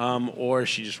 or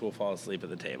she just will fall asleep at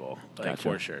the table,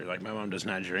 for sure. Like, my mom does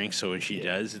not drink, so when she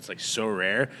does, it's like so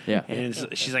rare. Yeah. And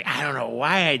she's like, I don't know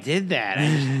why I did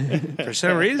that. For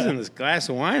some reason, this glass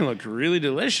of wine looked really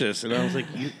delicious. And I was like,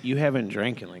 you haven't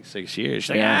drank in like 6 years.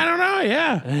 She's like, I don't know,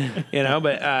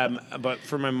 yeah. But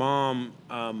for my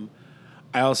mom,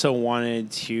 I also wanted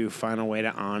to find a way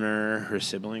to honor her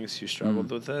siblings who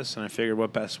struggled with this, and I figured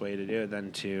what best way to do it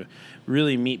than to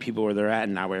really meet people where they're at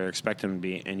and not where they're expecting them to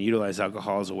be, and utilize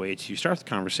alcohol as a way to start the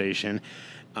conversation.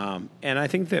 And I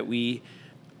think that you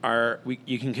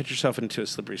can get yourself into a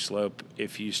slippery slope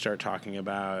if you start talking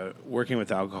about working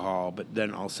with alcohol, but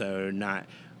then also not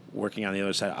working on the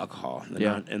other side of alcohol,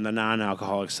 and the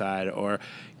non-alcoholic side, or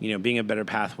being a better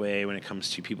pathway when it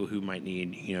comes to people who might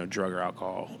need drug or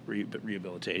alcohol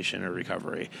rehabilitation or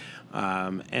recovery.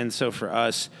 And so for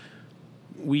us,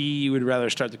 we would rather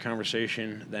start the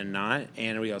conversation than not,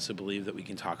 and we also believe that we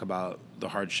can talk about the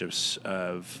hardships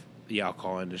of the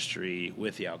alcohol industry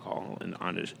with the alcohol and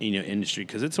industry,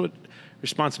 because it's what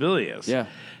responsibility is. Yeah.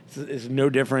 It's no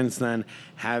difference than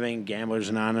having Gamblers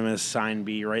Anonymous sign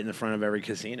be right in the front of every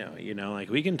casino. Like,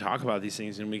 we can talk about these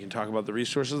things, and we can talk about the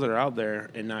resources that are out there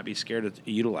and not be scared of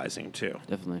utilizing them too.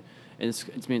 Definitely. And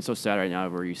it's being so sad right now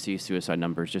where you see suicide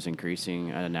numbers just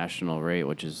increasing at a national rate,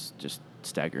 which is just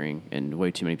staggering, and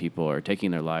way too many people are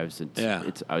taking their lives.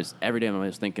 Every day I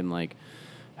was thinking, like,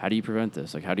 how do you prevent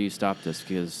this? Like, how do you stop this?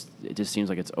 Because it just seems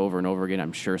like it's over and over again.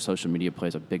 I'm sure social media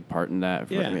plays a big part in that.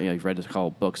 Yeah. I've read a couple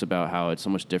of books about how it's so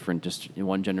much different just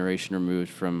one generation removed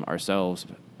from ourselves,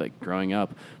 like growing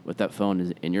up with that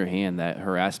phone in your hand, that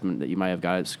harassment that you might have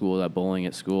got at school, that bullying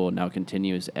at school now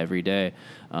continues every day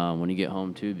when you get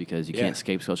home too, because you can't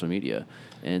escape social media.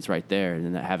 And it's right there.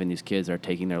 And then having these kids that are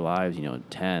taking their lives,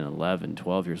 10, 11,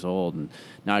 12 years old, and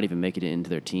not even making it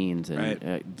into their teens,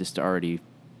 and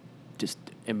just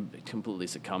completely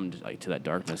succumbed to that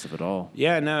darkness of it all.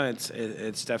 Yeah, no,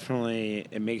 it's definitely,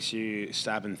 it makes you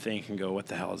stop and think and go, what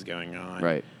the hell is going on?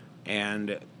 Right.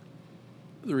 And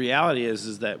the reality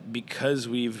is that because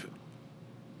we've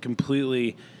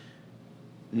completely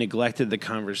neglected the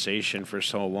conversation for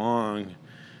so long,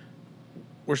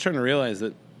 we're starting to realize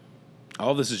that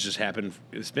all this has just happened.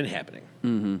 It's been happening.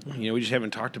 Mm-hmm. We just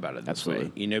haven't talked about it this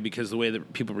way. Because the way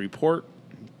that people report,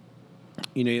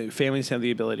 families have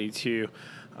the ability to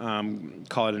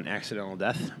call it an accidental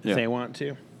death if they want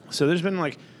to. So there's been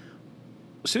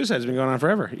suicide's been going on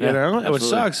forever, absolutely. Which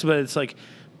sucks, but it's like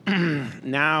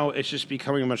now it's just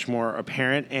becoming much more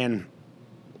apparent, and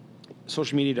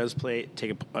social media does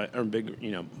take a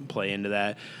big play into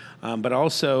that, but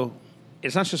also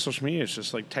it's not just social media. It's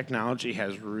just like technology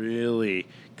has really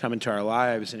come into our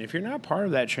lives, and if you're not part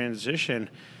of that transition,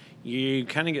 you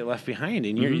kind of get left behind,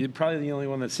 and you're probably the only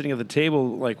one that's sitting at the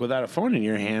table without a phone in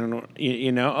your hand,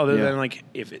 other than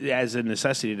if as a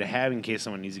necessity to have in case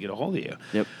someone needs to get a hold of you.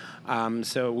 Yep.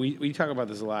 So we talk about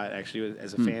this a lot actually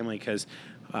as a family, because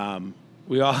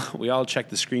we all check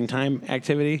the screen time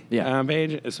activity Yeah.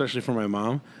 page, especially for my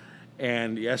mom.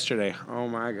 And yesterday, oh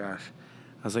my gosh,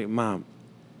 I was like, Mom,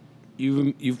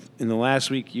 you've in the last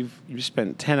week you've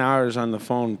spent 10 hours on the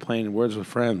phone playing Words with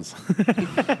Friends.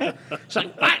 She's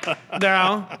like, what?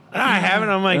 No, I haven't.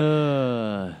 I'm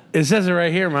like, it says it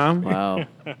right here, Mom. Wow.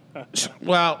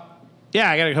 Well, yeah,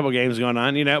 I got a couple games going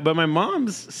on, but my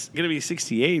mom's gonna be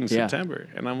 68 in Yeah. September,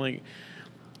 and I'm like,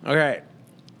 okay.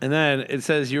 And then it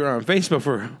says you were on Facebook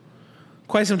for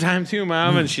quite some time too,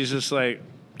 Mom, and she's just like,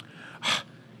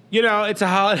 it's a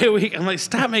holiday week. I'm like,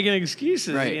 stop making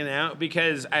excuses, Right.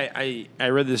 because I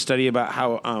read this study about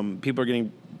how people are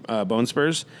getting bone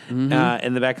spurs in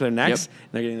the back of their necks. Yep. And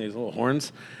they're getting these little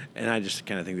horns. And I just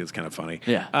kind of think that's kind of funny.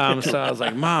 Yeah. So I was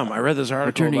like, Mom, I read this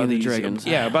article Returning about of the these Dragons.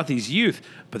 about these youth,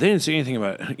 but they didn't say anything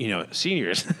about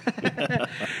seniors.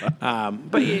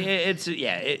 But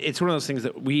it's one of those things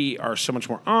that we are so much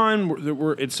more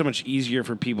on. It's so much easier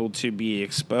for people to be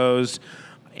exposed.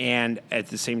 And at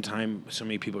the same time, so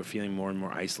many people are feeling more and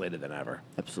more isolated than ever.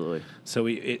 Absolutely. So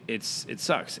it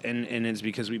sucks, and it's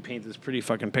because we paint this pretty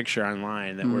fucking picture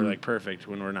online that we're like perfect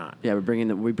when we're not. Yeah, we're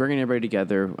bringing everybody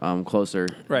together closer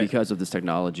Right. because of this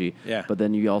technology. Yeah. But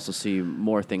then you also see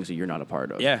more things that you're not a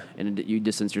part of. Yeah. And you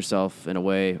distance yourself in a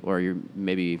way, or you're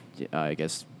maybe, I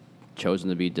guess, chosen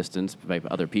to be distanced by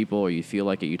other people, or you feel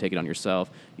like it, you take it on yourself.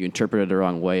 You interpret it the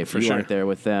wrong way. If For you sure. aren't there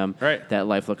with them, Right. that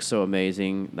life looks so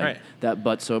amazing. Like, Right. that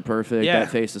butt's so perfect. Yeah. That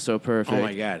face is so perfect. Oh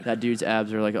my God. That dude's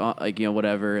abs are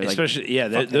whatever. Especially,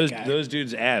 fuck that guy. those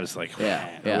dudes' abs. Like, Yeah.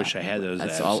 I wish I had those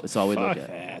That's abs. It's all we look Fuck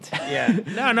at. that.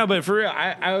 Yeah. No, but for real,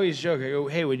 I always joke. I go,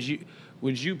 hey, would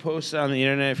you post on the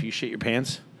internet if you shit your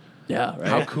pants? Yeah. Right.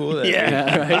 How cool that is.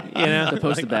 Yeah. Right. To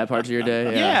post the bad parts of your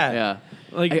day. Yeah. Yeah.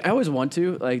 Like- I always want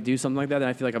to do something like that, and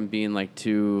I feel like I'm being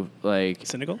too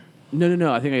Cynical?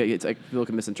 No. I think it's people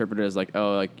can misinterpret it as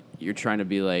you're trying to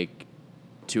be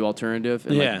too alternative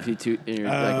and Yeah. too and you're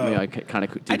kind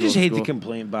of. I just hate the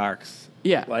complaint box.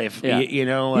 Yeah. Life. Yeah.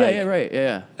 Like, right.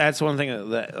 Yeah. that's one thing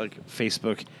that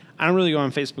Facebook. I don't really go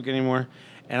on Facebook anymore,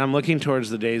 and I'm looking towards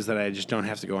the days that I just don't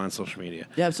have to go on social media.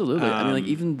 Yeah, absolutely. I mean,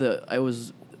 even I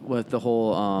was with the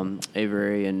whole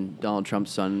Avery and Donald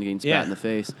Trump's son getting spat Yeah. in the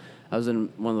face. I was in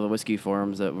one of the whiskey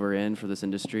forums that we're in for this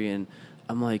industry, and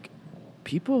I'm like,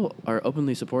 people are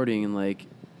openly supporting and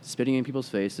spitting in people's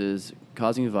faces,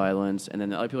 causing violence, and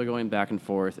then other people are going back and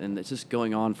forth, and it's just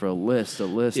going on for a list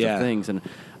Yeah. of things, and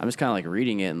I'm just kind of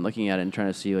reading it and looking at it and trying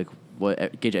to see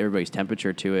gauge everybody's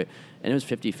temperature to it, and it was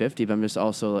 50-50, but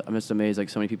I'm just amazed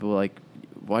so many people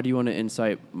why do you want to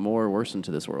incite more or worse into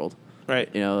this world? Right.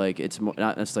 It's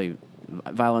not necessarily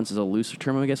violence is a loose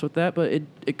term, I guess, with that, but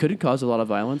it could cause a lot of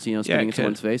violence. Spitting it in could.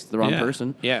 someone's face, the wrong Yeah.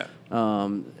 person. Yeah.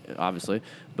 Obviously,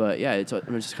 but yeah, I'm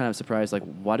just kind of surprised.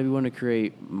 Why do we want to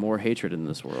create more hatred in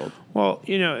this world? Well,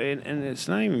 and it's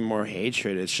not even more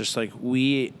hatred. It's just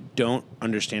we don't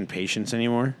understand patience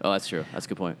anymore. Oh, that's true. That's a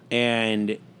good point.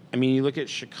 And I mean, you look at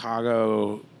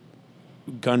Chicago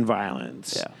gun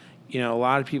violence. Yeah. A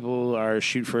lot of people are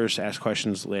shoot first, ask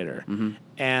questions later. Mm-hmm.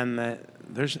 And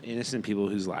there's innocent people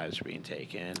whose lives are being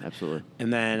taken. Absolutely.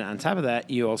 And then on top of that,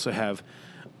 you also have,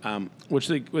 what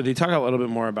they talk a little bit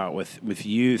more about with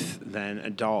youth than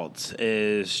adults,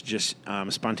 is just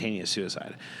spontaneous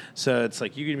suicide. So it's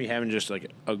you can be having just a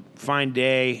fine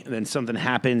day, and then something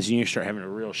happens, and you start having a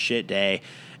real shit day.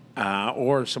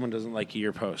 Or someone doesn't like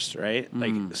your post, right?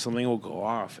 Something will go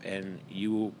off, and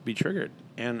you will be triggered,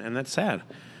 and that's sad.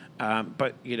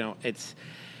 But it's.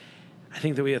 I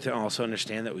think that we have to also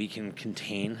understand that we can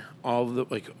contain all of the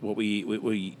what we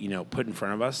put in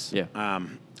front of us. Yeah.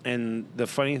 And the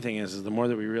funny thing is the more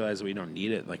that we realize that we don't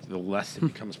need it, the less it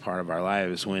becomes part of our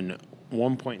lives. When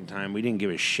one point in time we didn't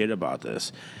give a shit about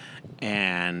this,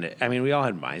 and I mean we all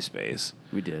had MySpace.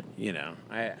 We did.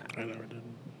 I never did.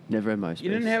 Never had MySpace. you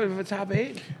didn't have a top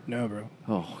 8. No, bro.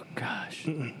 Oh gosh,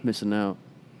 missing out.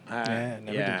 Never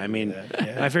did I mean, that.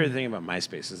 Yeah. my favorite thing about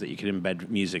MySpace is that you could embed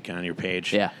music on your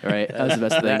page. Yeah. Right. That was the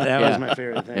best thing. That Yeah. was my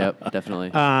favorite thing. Yep. Definitely.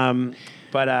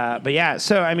 But yeah.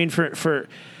 So I mean, for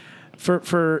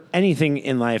anything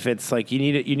in life, it's you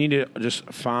need to just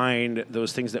find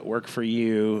those things that work for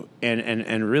you,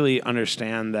 and really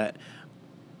understand that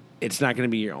it's not going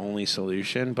to be your only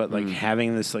solution, but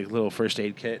having this little first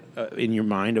aid kit in your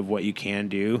mind of what you can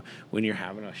do when you're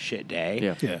having a shit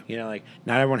day. Yeah.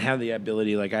 Not everyone had the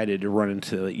ability like I did to run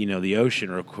into the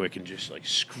ocean real quick and just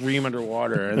scream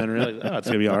underwater and then realize, oh, it's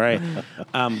gonna be all right.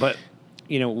 But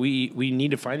we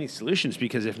need to find these solutions,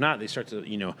 because if not, they start to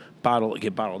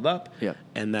get bottled up. Yeah.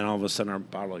 And then all of a sudden our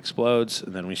bottle explodes,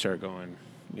 and then we start going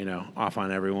off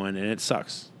on everyone, and it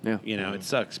sucks. Yeah. It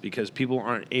sucks because people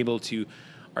aren't able to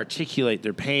articulate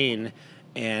their pain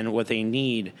and what they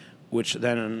need, which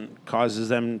then causes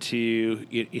them to,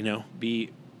 be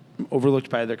overlooked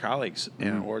by their colleagues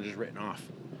or just written off.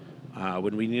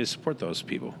 When we need to support those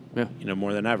people,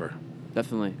 more than ever.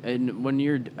 Definitely. And when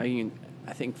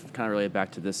I think kind of related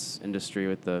back to this industry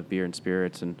with the beer and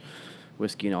spirits and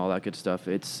whiskey and all that good stuff,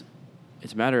 it's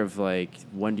a matter of like,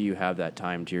 when do you have that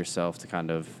time to yourself to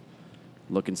kind of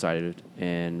look inside it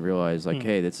and realize like,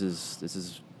 hey, this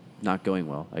is not going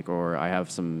well. Like, or I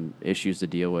have some issues to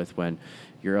deal with when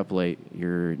you're up late,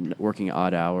 you're working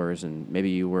odd hours, and maybe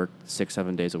you work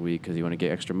 6-7 days a week because you want to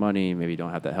get extra money. Maybe you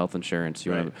don't have that health insurance.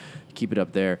 You want to keep it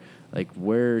up there. Like,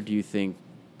 where do you think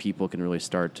people can really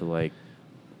start to like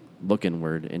look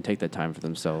inward and take that time for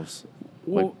themselves?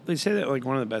 Well, they say that like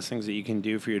one of the best things that you can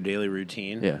do for your daily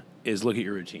routine is look at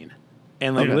your routine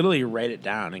and like literally write it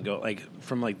down and go like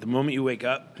from like the moment you wake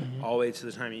up all the way to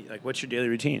the time you like, what's your daily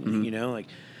routine? Like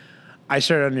I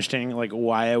started understanding like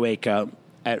why I wake up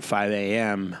at 5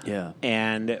 a.m.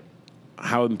 And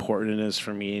how important it is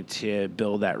for me to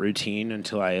build that routine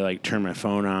until I like turn my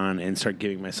phone on and start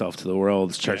giving myself to the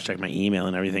world, start to check my email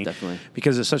and everything. Definitely.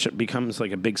 Because it becomes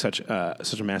like such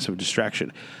a massive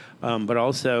distraction. But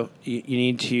also you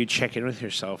need to check in with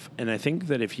yourself. And I think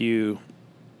that if you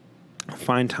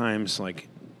find times like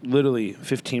literally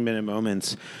 15-minute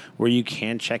moments where you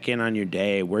can check in on your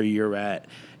day, where you're at,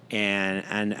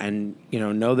 and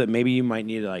know that maybe you might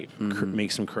need to like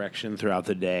make some correction throughout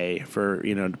the day for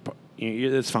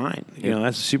that's fine.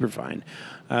 That's super fine.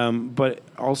 But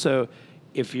also,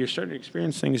 if you're starting to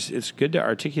experience things, it's good to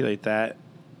articulate that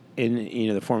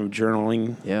in the form of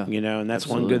journaling. And that's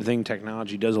one good thing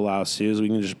technology does allow us to is we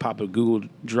can just pop a Google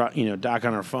Doc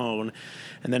on our phone,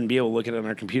 and then be able to look at it on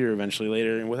our computer eventually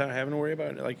later, and without having to worry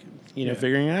about it,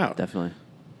 figuring it out. Definitely.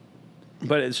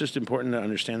 But it's just important to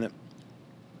understand that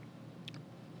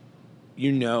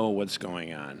what's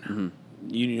going on.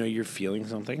 You're feeling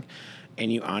something,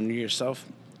 and you honor yourself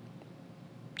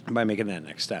by making that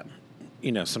next step.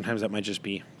 Sometimes that might just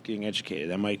be getting educated.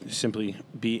 That might simply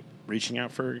be reaching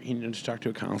out for to talk to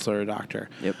a counselor or a doctor.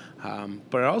 Yep.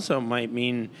 But it also might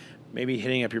mean maybe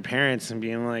hitting up your parents and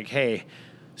being like, "Hey,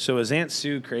 so is Aunt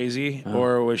Sue crazy,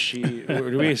 or was she?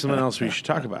 Or do we have something else we should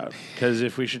talk about? Because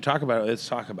if we should talk about it, let's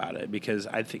talk about it. Because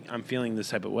I think I'm feeling this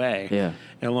type of way.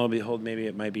 And lo and behold, maybe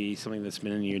it might be something that's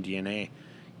been in your DNA.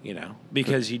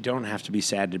 Because you don't have to be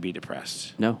sad to be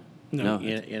depressed. No.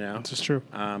 It's just true.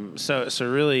 So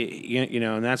really,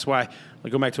 and that's why,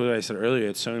 like, going back to what I said earlier,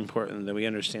 it's so important that we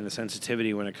understand the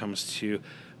sensitivity when it comes to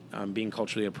being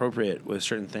culturally appropriate with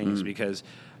certain things, because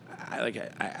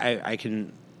I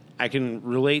can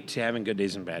relate to having good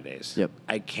days and bad days. Yep.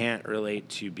 I can't relate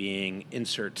to being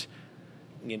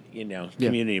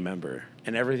community member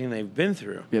and everything they've been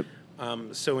through. Yep.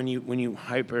 So when you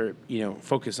hyper,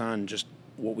 focus on just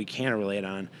what we can relate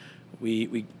on,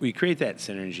 we create that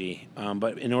synergy.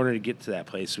 But in order to get to that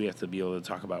place, we have to be able to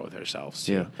talk about it with ourselves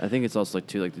too. Yeah. I think it's also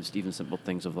just even simple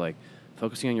things of like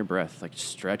focusing on your breath, like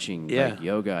stretching, like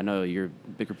yoga. I know you're a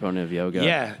big proponent of yoga.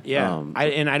 Yeah.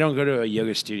 I don't go to a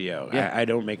yoga studio. I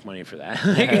don't make money for that.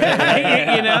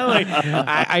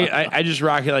 I just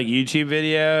rock like YouTube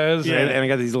videos and I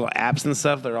got these little apps and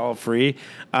stuff. They're all free.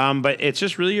 But it's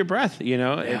just really your breath,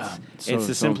 It's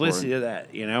the simplicity of that.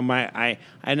 I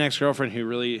had an ex-girlfriend who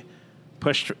really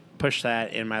pushed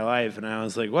that in my life, and I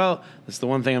was like, well, that's the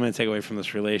one thing I'm going to take away from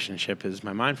this relationship is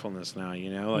my mindfulness now,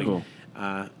 Cool.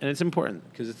 And it's important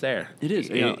because it's there. It is.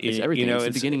 It's everything. It's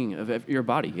the beginning of your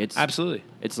body. It's absolutely.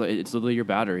 It's literally your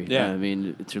battery. Yeah. I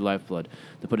mean, it's your lifeblood.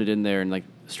 To put it in there and like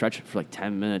stretch it for like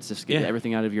 10 minutes, just get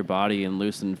everything out of your body and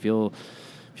loosen. Feel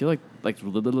like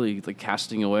literally like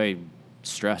casting away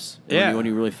stress. When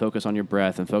you really focus on your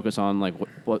breath and focus on like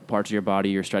what parts of your body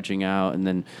you're stretching out, and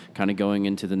then kind of going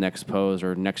into the next pose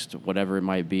or next whatever it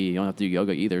might be. You don't have to do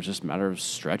yoga either. It's just a matter of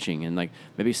stretching and like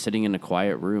maybe sitting in a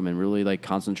quiet room and really like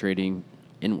concentrating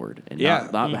inward and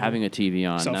not having a TV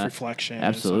on. Self-reflection.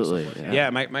 Absolutely.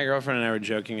 My girlfriend and I were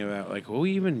joking about like, will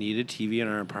we even need a TV in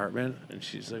our apartment? And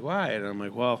she's like, why? And I'm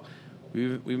like, well,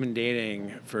 we've been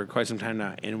dating for quite some time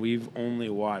now, and we've only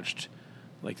watched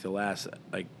like the last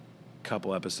like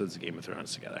couple episodes of Game of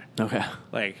Thrones together. Okay.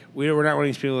 Like we're not one of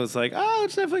these people that's like, oh,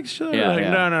 it's Netflix show. Yeah,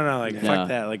 no. Like fuck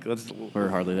that. Like we're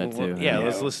hardly that too.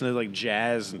 Let's listen to like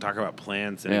jazz and talk about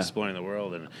plants and exploring the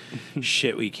world and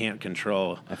shit we can't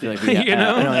control. I feel like we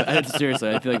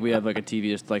seriously, I feel like we have like a TV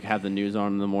just like have the news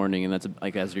on in the morning, and that's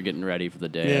like as you're getting ready for the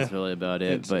day. That's really about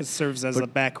it. But it serves as a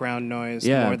background noise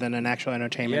more than an actual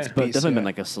entertainment piece. But I've definitely been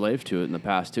like a slave to it in the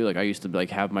past too. Like I used to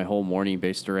like have my whole morning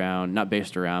not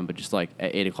based around, but just like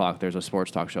at 8:00 there's there's a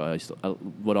sports talk show, I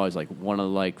would always want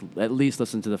to at least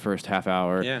listen to the first half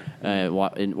hour, or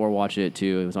watch it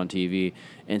too. It was on TV,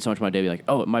 and so much of my day would be like,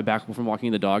 oh, am I back from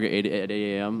walking the dog at 8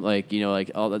 a.m.?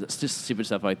 All that just stupid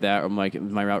stuff like that. Or I'm like,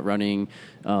 my route running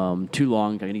too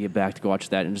long. I need to get back to go watch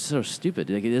that, and it's so stupid.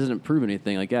 Like, it doesn't prove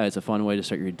anything. Like, yeah, it's a fun way to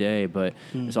start your day, but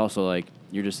it's also like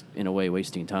you're just in a way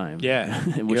wasting time. Yeah,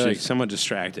 which you're is somewhat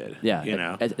distracted.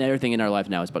 Yeah, everything in our life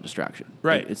now is about distraction.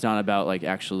 Right. It's not about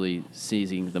actually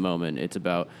seizing the moment. It's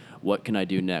about what can I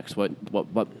do next? What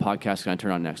podcast can I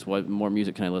turn on next? What more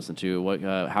music can I listen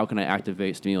to? How can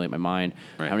I stimulate my mind?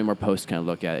 Right. How many more posts can I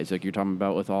look at? It's like you're talking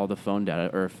about with all the phone data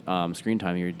or screen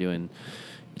time you're doing.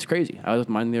 It's crazy. I was with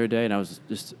mine the other day, and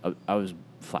I was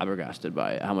flabbergasted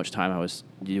by how much time I was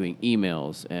doing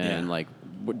emails and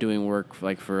doing work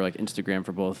for Instagram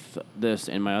for both this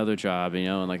and my other job,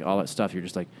 and all that stuff. You're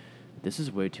just like, this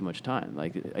is way too much time.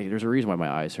 There's a reason why my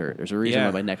eyes hurt. There's a reason why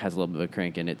my neck has a little bit of a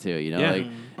crank in it too.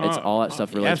 It's all that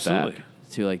stuff relates back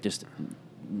to just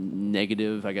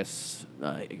negative, I guess,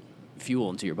 fuel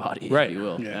into your body, right? If you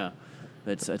will. Yeah.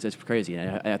 It's crazy.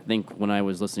 And I think when I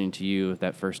was listening to you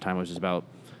that first time, it was just about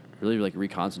really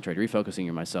reconcentrating,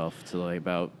 refocusing myself to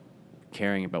about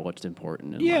caring about what's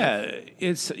important in life.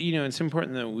 It's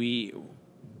important that we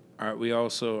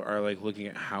also are looking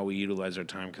at how we utilize our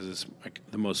time, because it's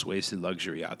the most wasted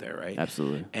luxury out there, right?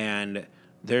 Absolutely. And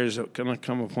there's going to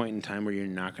come a point in time where you're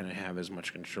not going to have as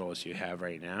much control as you have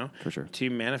right now. For sure. To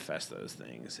manifest those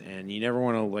things, and you never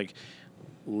want to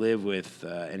live with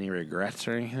any regrets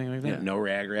or anything like that. Yeah. No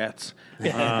regrets.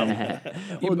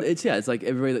 It's like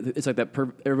everybody. It's like that.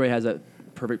 Everybody has that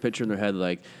perfect picture in their head,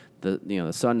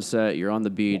 the sunset. You're on the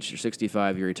beach. You're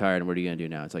 65. You're retired. And what are you gonna do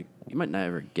now? It's like you might not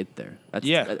ever get there.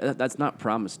 That's not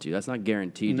promised to you. That's not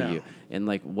guaranteed to you. And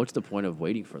what's the point of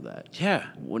waiting for that? Yeah.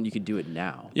 When you could do it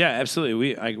now. Yeah,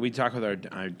 absolutely. We talk with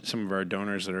some of our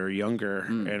donors that are younger,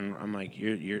 and I'm like,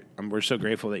 we're so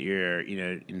grateful that you're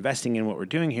investing in what we're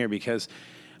doing here, because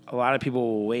a lot of people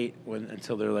will wait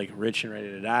until they're rich and ready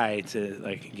to die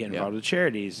to get involved with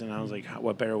charities. And I was like,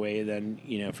 what better way than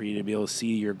for you to be able to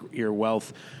see your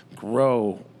wealth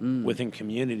grow within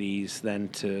communities than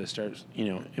to start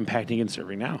impacting and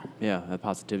serving now. Yeah, that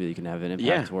positivity you can have an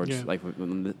impact towards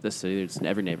within this city. It's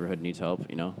every neighborhood needs help.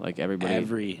 Everybody.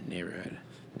 Every neighborhood.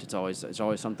 It's always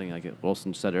something like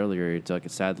Wilson said earlier.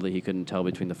 It's sadly he couldn't tell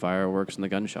between the fireworks and the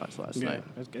gunshots last night.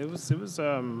 It was.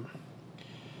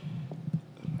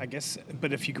 I guess,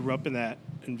 but if you grew up in that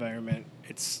environment,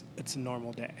 it's a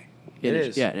normal day. It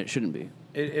is. Yeah, and it shouldn't be.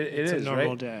 It's is a normal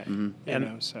right? day. Mm-hmm.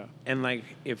 And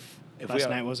if last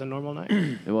night was a normal night.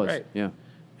 It was. Right. Yeah.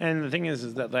 And the thing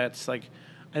is that's I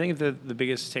think the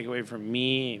biggest takeaway from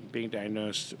me being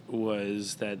diagnosed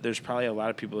was that there's probably a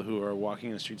lot of people who are walking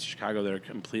the streets of Chicago that are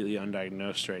completely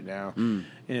undiagnosed right now. And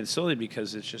it's solely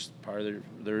because it's just part of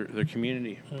their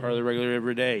community, part of their regular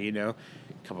everyday, a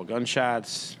couple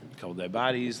gunshots, a couple dead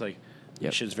bodies,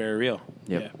 Yep. shit's very real.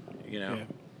 Yep. Yeah.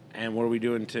 And what are we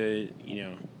doing to,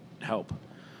 help?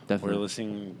 Definitely. We're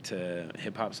listening to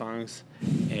hip-hop songs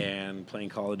and playing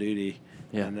Call of Duty.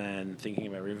 Yeah. And then thinking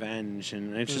about revenge,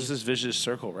 and it's just this vicious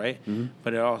circle, right? Mm-hmm.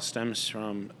 But it all stems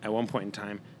from, at one point in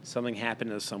time, something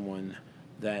happened to someone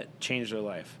that changed their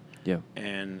life. Yeah.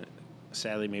 And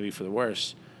sadly, maybe for the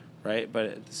worse, right? But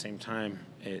at the same time,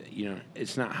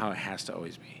 it's not how it has to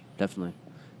always be. Definitely.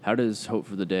 How does Hope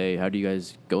for the Day, how do you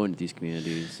guys go into these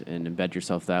communities and embed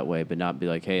yourself that way, but not be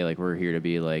like, hey, we're here to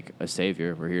be a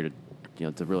savior. We're here to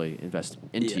to really invest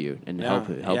into you and help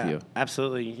you.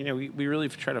 Absolutely. We really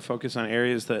try to focus on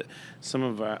areas that some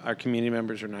of our community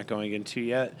members are not going into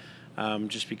yet,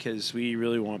 just because we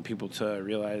really want people to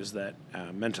realize that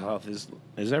mental health is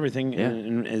everything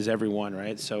and is everyone,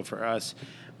 right? So for us,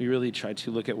 we really try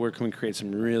to look at where can we create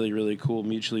some really, really cool,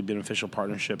 mutually beneficial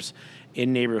partnerships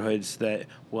in neighborhoods that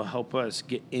will help us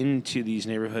get into these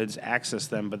neighborhoods, access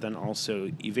them, but then also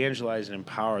evangelize and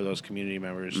empower those community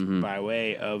members by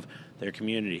way of their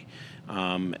community.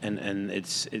 And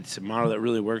it's a model that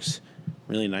really works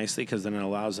really nicely, because then it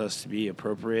allows us to be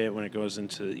appropriate when it goes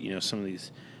into some of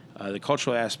these the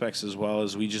cultural aspects, as well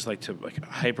as we just like to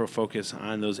hyper focus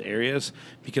on those areas,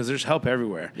 because there's help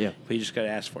everywhere. Yeah, but you just got to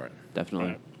ask for it. Definitely.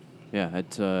 Right. Yeah,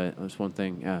 that's one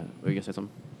thing. Yeah, were you gonna say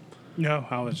something? No,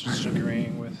 I was just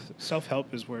agreeing with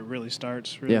self-help is where it really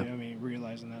starts. Really, Yeah. I mean,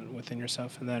 realizing that within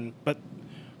yourself, and then, but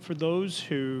for those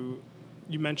who,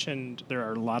 you mentioned there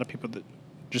are a lot of people that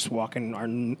just walk in our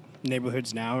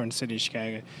neighborhoods now in the city of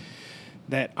Chicago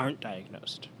that aren't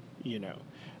diagnosed.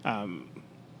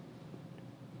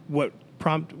 What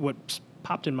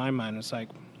popped in my mind was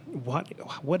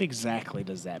What exactly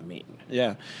does that mean?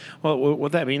 Yeah. Well,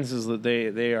 what that means is that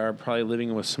they are probably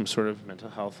living with some sort of mental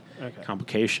health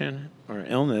complication or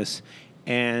illness,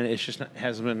 and it's just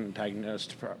hasn't been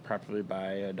diagnosed properly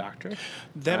by a doctor.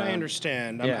 That I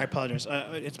understand. I apologize.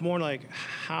 It's more like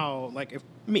if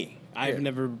I've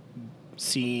never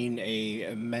seen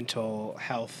a mental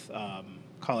health,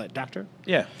 call it doctor.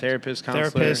 Yeah, therapist,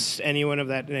 counselor. Therapist, anyone of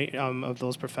that of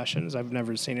those professions. I've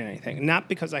never seen anything. Not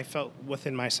because I felt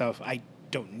within myself I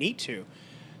don't need to.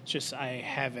 It's just I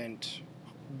haven't.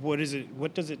 What is it?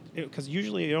 What does it? Because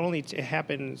usually it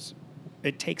happens.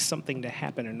 It takes something to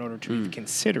happen in order to even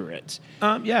consider it.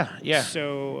 Yeah.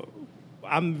 So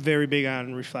I'm very big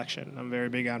on reflection. I'm very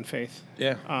big on faith.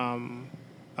 Yeah. I'm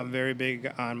very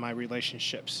big on my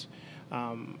relationships.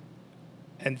 And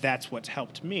that's what's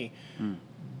helped me.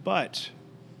 But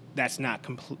that's not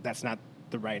that's not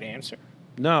the right answer.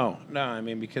 No. I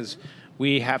mean, because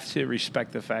we have to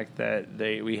respect the fact that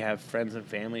we have friends and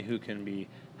family who can be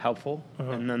helpful,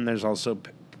 and then there's also,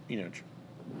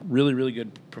 really, really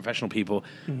good professional people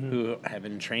who have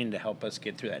been trained to help us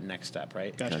get through that next step,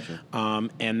 right? Gotcha.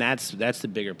 And that's the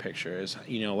bigger picture. Is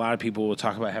a lot of people will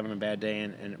talk about having a bad day,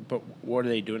 but what are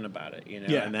they doing about it?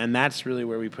 Yeah. And then that's really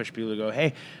where we push people to go.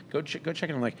 Hey, go check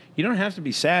in. I'm like, you don't have to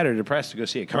be sad or depressed to go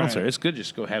see a counselor. Right. It's good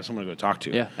just go have someone to go talk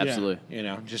to. Yeah, absolutely.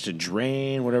 Just to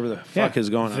drain whatever the fuck is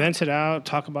going on. Vent it out,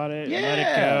 talk about it, let it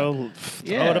Yeah. go,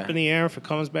 throw it up in the air. If it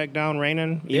comes back down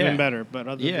raining, even better. But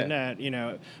other than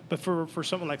that, but for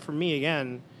someone like for me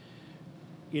again,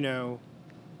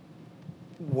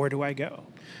 where do I go?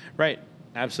 Right.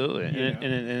 Absolutely. And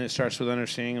it starts with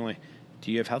understanding, like,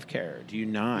 do you have health care? Do you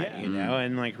not? Yeah.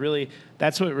 And like really,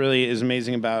 that's what really is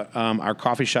amazing about our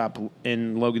coffee shop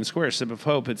in Logan Square, Sip of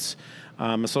Hope. It's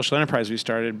a social enterprise we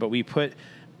started, but we put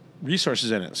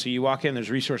resources in it. So you walk in,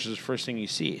 there's resources first thing you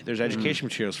see. There's education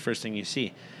materials first thing you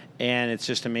see. And it's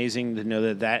just amazing to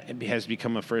know that has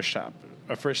become a first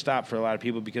stop for a lot of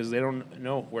people because they don't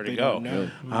know where to go. Don't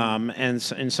know. And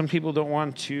some people don't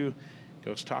want to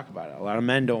go talk about it. A lot of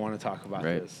men don't want to talk about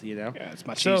this, Yeah, it's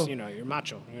macho. You're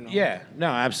macho. Yeah, no,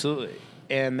 absolutely.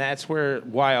 And that's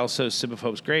why also Sip of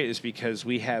Hope's great is because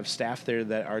we have staff there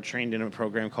that are trained in a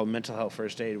program called Mental Health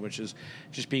First Aid, which is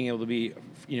just being able to be,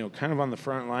 kind of on the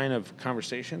front line of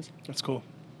conversations. That's cool.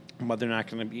 But they're not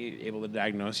going to be able to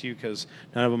diagnose you because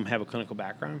none of them have a clinical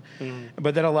background.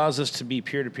 But that allows us to be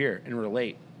peer-to-peer and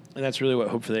relate. And that's really what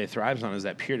Hope for the Day thrives on is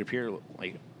that peer-to-peer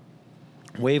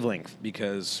wavelength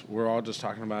because we're all just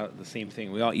talking about the same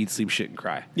thing. We all eat, sleep, shit, and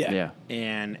cry. Yeah.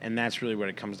 And that's really what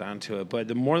it comes down to it. But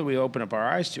the more that we open up our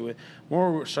eyes to it, the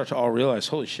more we start to all realize,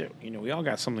 holy shit, we all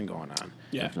got something going on.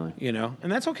 Yeah. Definitely. And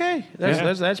that's okay.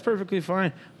 That's perfectly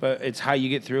fine. But it's how you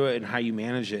get through it and how you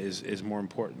manage it is more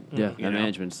important. Yeah, and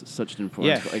management's such an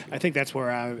important. Yeah. I think that's where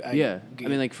I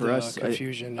for the us,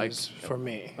 confusion is for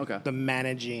me. Okay. The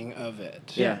managing of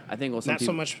it. Yeah, I think Not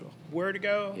so much where to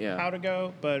go, how to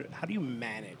go, but how do you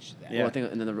manage that? Well, I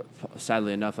think, and then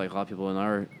sadly enough, like a lot of people in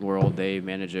our world, they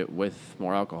manage it with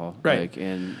more alcohol, right?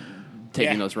 And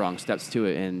taking those wrong steps to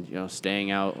it, and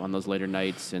staying out on those later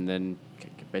nights, and then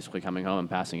basically coming home and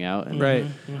passing out, and, right?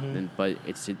 But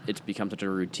it's become such a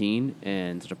routine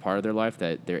and such a part of their life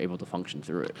that they're able to function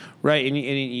through it, right?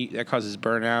 And that causes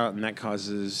burnout, and that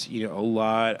causes a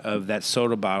lot of that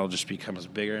soda bottle just becomes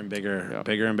bigger and bigger,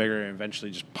 bigger and bigger, and eventually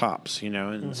just pops,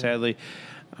 And sadly,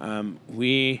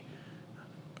 we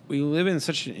live in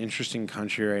such an interesting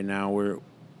country right now where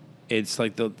it's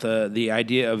like the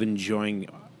idea of enjoying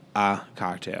a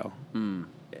cocktail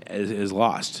is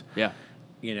lost. Yeah.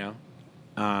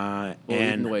 And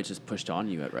even the way it's just pushed on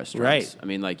you at restaurants. Right. I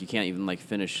mean, like you can't even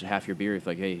finish half your beer. If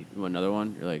hey, you want another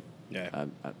one? You're like, yeah,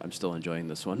 I'm still enjoying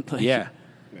this one. Yeah.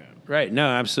 Right. No,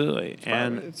 absolutely.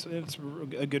 It's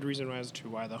a good reason as to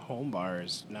why the home bar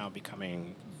is now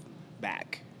becoming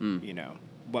back.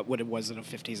 What it was in the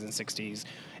 50s and 60s,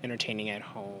 entertaining at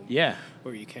home. Yeah.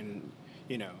 Where you can,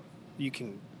 you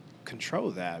can control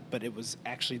that, but it was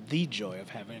actually the joy of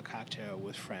having a cocktail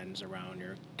with friends around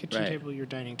your kitchen table, your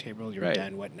dining table, your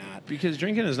den, whatnot. Because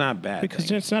drinking is not bad.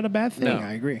 Because it's not a bad thing. No.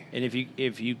 I agree. And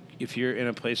if you're in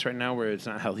a place right now where it's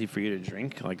not healthy for you to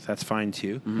drink, that's fine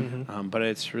too. But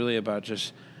it's really about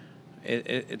just.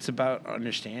 It's about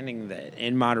understanding that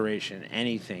in moderation,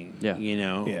 anything.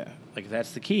 Yeah.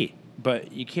 That's the key.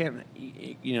 But you can't,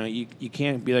 you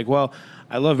can't be like, well,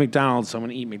 I love McDonald's, so I'm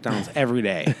going to eat McDonald's every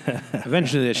day.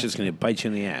 Eventually, that's just going to bite you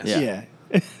in the ass. Yeah.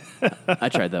 I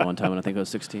tried that one time when I think I was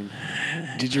 16.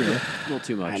 Did you really? A little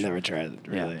too much. I never tried it,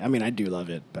 really. Yeah. I mean, I do love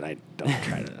it, but I don't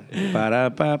try to.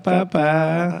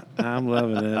 Ba-da-ba-ba-ba. I'm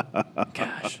loving it.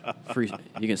 Gosh, free.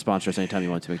 You can sponsor us anytime you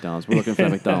want to McDonald's. We're looking for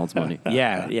that McDonald's money.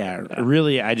 Yeah.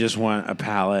 Really, I just want a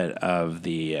pallet of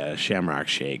the Shamrock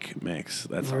Shake mix.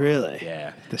 That's all. Really?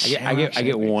 Yeah. The I get Shamrock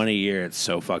Shake one a year. It's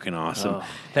so fucking awesome. Oh,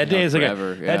 that day is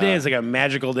forever, that day is like a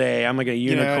magical day. I'm like a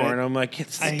unicorn. I'm like,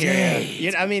 it's the I hear day.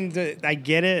 you. I mean, I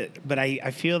get it, but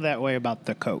I feel that way about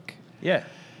the Coke. Yeah.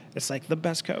 It's like the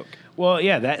best Coke. Well,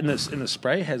 yeah, that in the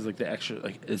Sprite has like the extra,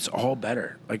 like it's all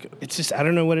better. Like It's just, I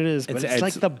don't know what it is, but It's- it's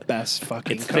like it's- the best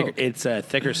fucking it's Coke. thicker, it's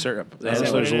thicker syrup. Is that So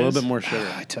what there's it a little is? bit more sugar.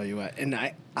 I tell you what, and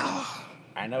I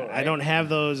know. I don't have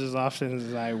those as often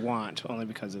as I want, only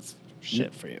because it's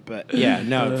shit for you. But Yeah,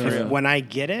 no, for real. when I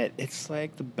get it, it's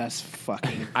like the best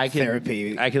fucking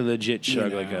therapy. I could legit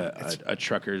chug know, like a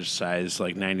trucker's size,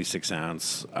 like 96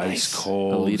 ounce ice Nice.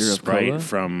 cold A liter of Sprite cola?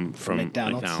 from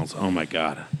McDonald's? McDonald's. Oh my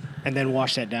god. and then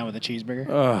wash that down with a cheeseburger.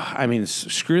 I mean,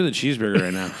 screw the cheeseburger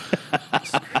right now.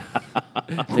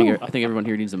 I think everyone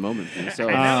here needs a moment for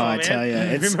themselves. I tell you,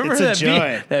 it's Remember a that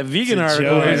joy. that vegan It's a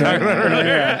article we joy. were talking about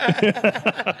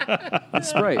earlier? It's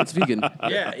Sprite. It's vegan.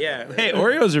 Yeah. Hey,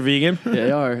 Oreos are vegan. Yeah,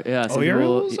 they are. Yeah. some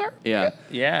Oreos people- are? Yeah.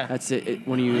 Yeah. That's it.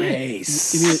 When you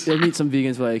Nice. you meet some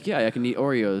vegans like, yeah, I can eat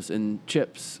Oreos and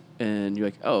chips, and you're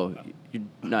like, oh, you're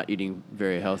not eating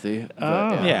very healthy.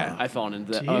 But, Yeah. I fallen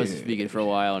into that. I was Dude. vegan for a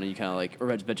while, and you kind of like, or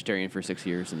vegetarian for 6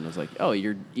 years, and I was like, oh,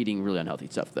 you're eating really unhealthy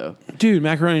stuff, though. Dude,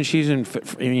 macaroni and cheese and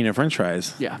French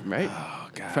fries. Yeah, right. Oh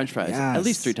God. French fries, Yes. at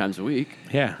least 3 times a week.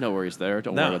 Yeah. No worries there.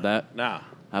 Don't worry about that. No.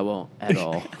 I won't at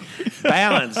all.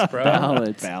 Balance, bro.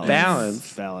 Balance.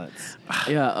 Balance.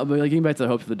 Yeah, but like getting back to the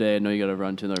hopes of the day, I know you got to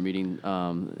run to another meeting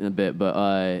in a bit,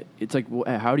 but it's like,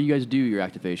 how do you guys do your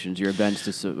activations, your events?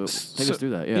 Take us through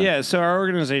that. Yeah. So our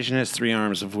organization has 3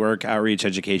 arms of work: outreach,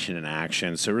 education, and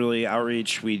action. So really,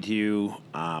 outreach, we do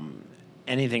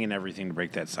anything and everything to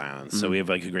break that silence. So we have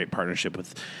like a great partnership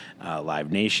with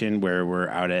Live Nation, where we're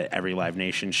out at every Live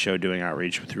Nation show doing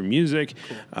outreach through music,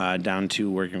 down to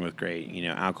working with great,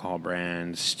 alcohol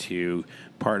brands, to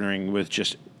partnering with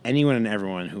just anyone and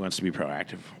everyone who wants to be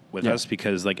proactive with us,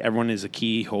 because like everyone is a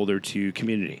key holder to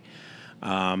community.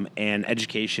 And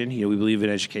education, we believe in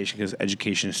education because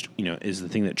education is the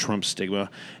thing that trumps stigma.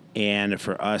 And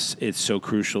for us, it's so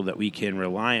crucial that we can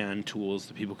rely on tools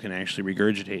that people can actually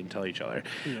regurgitate and tell each other,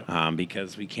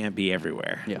 because we can't be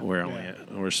everywhere. Yeah.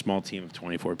 We're a small team of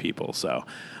 24 people. So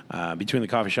between the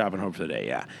coffee shop and Hope for the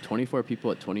Day, 24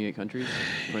 people at 28 countries.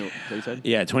 20, what you said?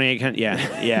 yeah, 28.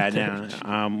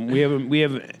 Yeah. We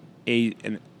have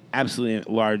an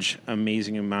absolutely large,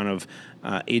 amazing amount of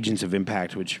agents of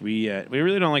impact, which we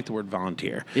really don't like the word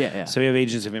volunteer. Yeah. So we have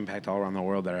agents of impact all around the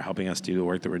world that are helping us do the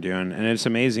work that we're doing, and it's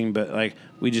amazing. But like,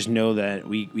 we just know that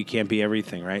we can't be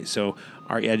everything, right? So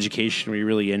our education, we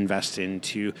really invest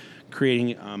into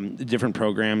creating different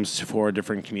programs for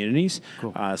different communities.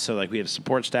 Cool. So like we have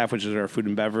support staff, which is our food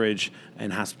and beverage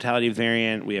and hospitality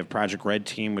variant. We have Project Red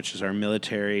Team, which is our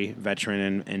military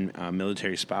veteran and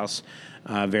military spouse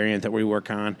variant that we work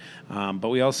on. But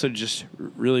we also just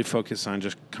really focus on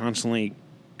just constantly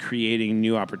creating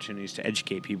new opportunities to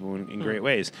educate people in great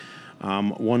ways.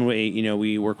 One way,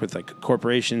 we work with like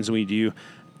corporations. We do,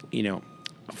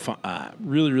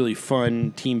 really, really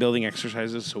fun team building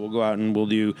exercises. So we'll go out and we'll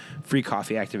do free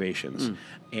coffee activations.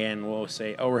 And we'll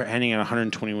say, we're handing out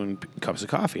 121 cups of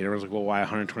coffee. And everyone's like, well, why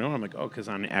 121? I'm like, because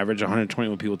on average,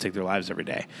 121 people take their lives every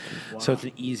day. Wow. So it's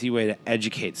an easy way to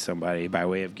educate somebody by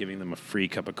way of giving them a free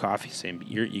cup of coffee, saying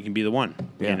you can be the one,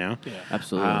 Yeah.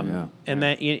 Absolutely. And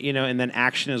then, and then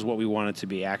action is what we want it to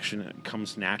be. Action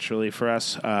comes naturally for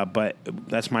us. But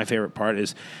that's my favorite part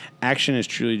is action is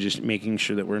truly just making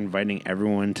sure that we're inviting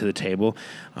everyone to the table,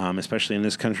 especially in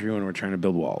this country when we're trying to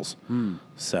build walls.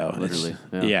 So Literally.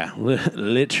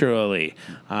 literally.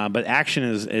 But action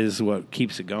is what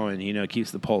keeps it going. It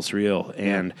keeps the pulse real,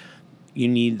 and you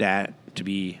need that to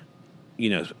be,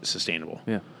 sustainable.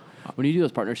 Yeah. When you do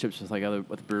those partnerships with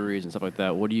with breweries and stuff like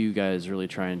that, what are you guys really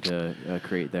trying to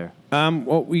create there?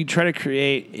 Well, we try to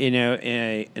create,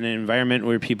 an environment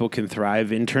where people can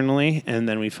thrive internally, and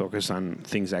then we focus on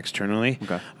things externally.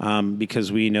 Okay.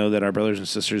 Because we know that our brothers and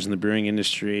sisters in the brewing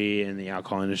industry and the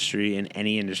alcohol industry and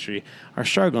any industry are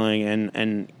struggling,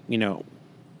 and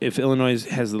if Illinois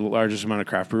has the largest amount of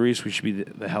craft breweries, we should be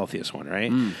the healthiest one,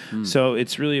 right? So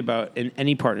it's really about, in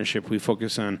any partnership, we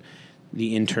focus on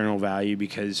the internal value,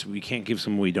 because we can't give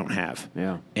someone we don't have.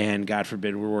 Yeah. And God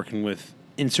forbid we're working with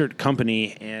insert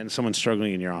company and someone's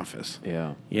struggling in your office.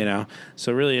 Yeah.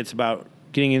 So really it's about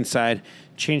getting inside,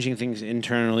 changing things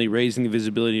internally, raising the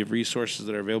visibility of resources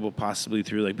that are available possibly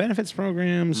through like benefits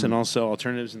programs and also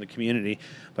alternatives in the community,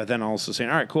 but then also saying,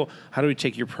 all right, cool, how do we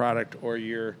take your product or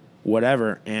your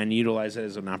whatever and utilize it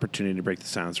as an opportunity to break the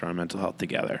silence around mental health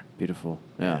together. Beautiful.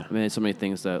 Yeah. I mean, it's so many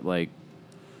things that like,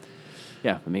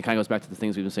 yeah, I mean, it kind of goes back to the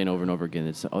things we've been saying over and over again.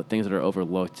 It's things that are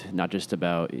overlooked, not just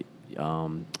about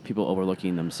people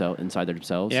overlooking themselves inside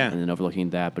themselves and then overlooking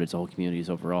that, but it's the whole communities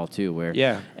overall too, where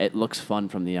it looks fun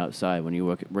from the outside when you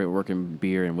work in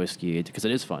beer and whiskey, because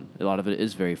it is fun. A lot of it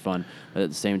is very fun, but at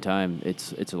the same time,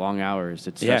 it's long hours,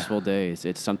 it's stressful days,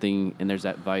 it's something, and there's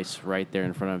that vice right there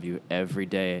in front of you every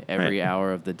day, every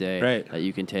hour of the day that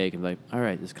you can take and be like, all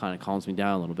right, this kind of calms me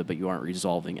down a little bit, but you aren't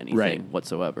resolving anything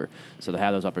whatsoever. So to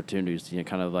have those opportunities to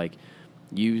kind of like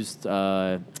use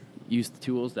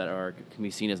tools that can be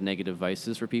seen as negative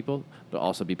vices for people, but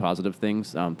also be positive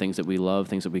things, things that we love,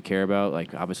 things that we care about.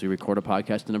 Like obviously record a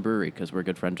podcast in a brewery because we're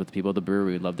good friends with the people at the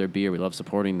brewery. We love their beer. We love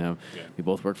supporting them. Yeah. We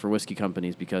both work for whiskey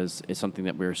companies because it's something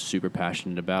that we're super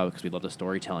passionate about because we love the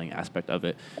storytelling aspect of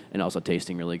it and also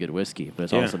tasting really good whiskey. But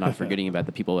it's also not forgetting about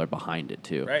the people that are behind it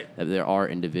too. Right. That there are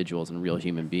individuals and real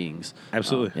human beings.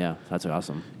 Absolutely. Yeah, that's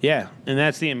awesome. Yeah, and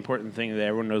that's the important thing, that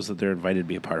everyone knows that they're invited to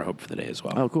be a part of Hope for the Day as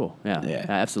well. Oh, cool. Yeah,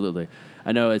 absolutely.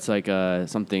 I know it's like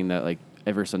something that like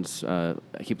ever since I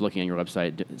keep looking at your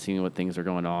website, seeing what things are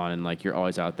going on, and like you're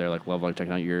always out there, like love like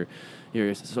checking out your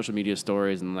social media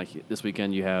stories, and like this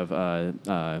weekend you have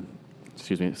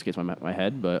excuse me, escapes my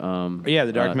head, but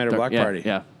the Dark Matter Block Party.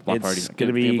 Yeah, Block Party. It's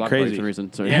gonna be crazy. For some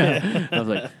reason. So I was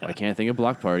like, I can't think of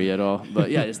Block Party at all. But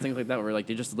yeah, just things like that where like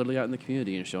they're just literally out in the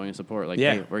community and showing support. Like,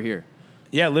 hey, we're here.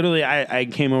 Yeah, literally, I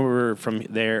came over from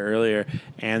there earlier,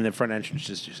 and the front entrance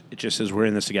just says we're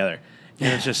in this together.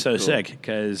 And it's just so sick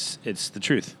because it's the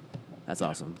truth. That's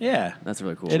awesome. Yeah. That's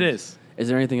really cool. It is. Is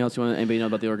there anything else you want anybody to know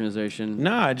about the organization?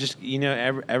 No, just,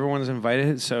 everyone's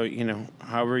invited. So,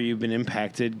 however you've been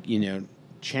impacted,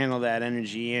 channel that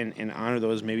energy and honor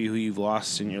those maybe who you've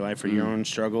lost in your life or your own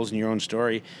struggles and your own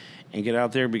story and get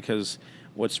out there, because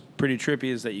what's pretty trippy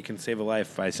is that you can save a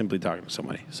life by simply talking to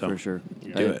somebody. So for sure.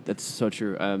 Do it. That's so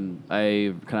true.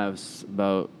 I kind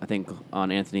of I think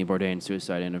on Anthony Bourdain's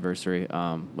suicide anniversary,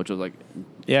 which was like,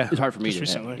 it's hard for me to,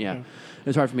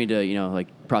 it's hard for me to,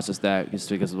 process that just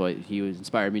because of what he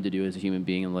inspired me to do as a human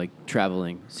being and like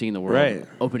traveling, seeing the world,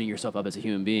 opening yourself up as a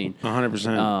human being.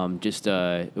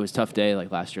 100%. It was a tough day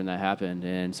like last year when that happened.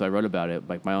 And so I wrote about it,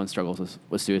 like my own struggles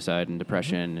with suicide and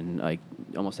depression and like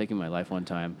almost taking my life one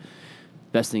time.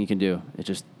 Best thing you can do is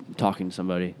just talking to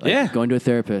somebody, going to a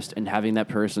therapist and having that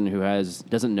person who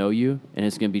doesn't know you and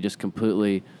is going to be just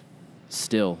completely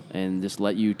still and just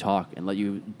let you talk and let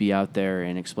you be out there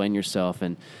and explain yourself.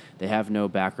 And they have no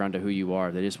background to who you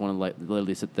are. They just want to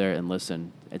literally sit there and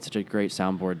listen. It's such a great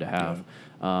soundboard to have.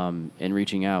 And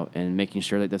reaching out and making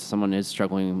sure that if someone is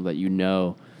struggling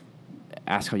that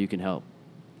ask how you can help.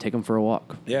 Take them for a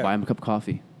walk. Buy them a cup of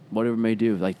coffee. Whatever it may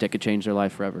do, like that could change their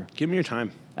life forever. Give them your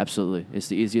time. Absolutely. It's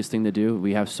the easiest thing to do.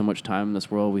 We have so much time in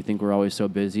this world. We think we're always so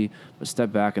busy, but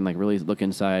step back and like really look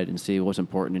inside and see what's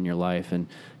important in your life and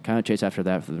kind of chase after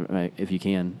that if you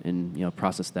can and,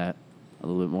 process that a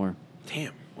little bit more.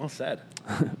 Damn. Well said.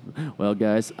 Well,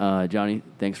 guys, Johnny,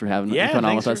 thanks for having fun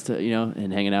on with us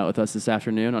and hanging out with us this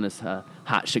afternoon on this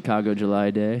hot Chicago July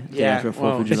day. It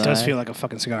does feel like a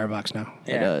fucking cigar box now.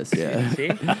 Yeah. It does,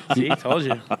 yeah. See, told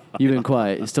you. You've been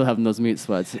quiet. You're still having those meat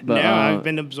sweats. But, I've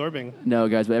been absorbing. No,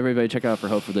 guys, but everybody check out For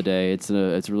Hope for the Day. It's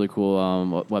a really cool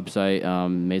website.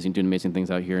 Doing amazing things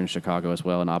out here in Chicago as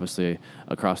well, and obviously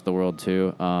across the world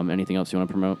too. Anything else you want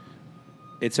to promote?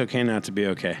 It's okay not to be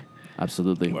okay.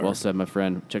 Absolutely. Word. Well said, my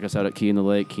friend. Check us out at Key in the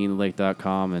Lake,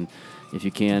 keyinthelake.com, and if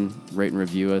you can, rate and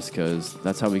review us, because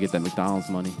that's how we get that McDonald's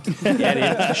money.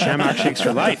 Yeah, dude. Shamrock Shakes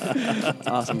for life.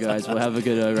 Awesome, guys. Well, have a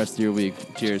good rest of your week.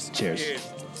 Cheers. Cheers.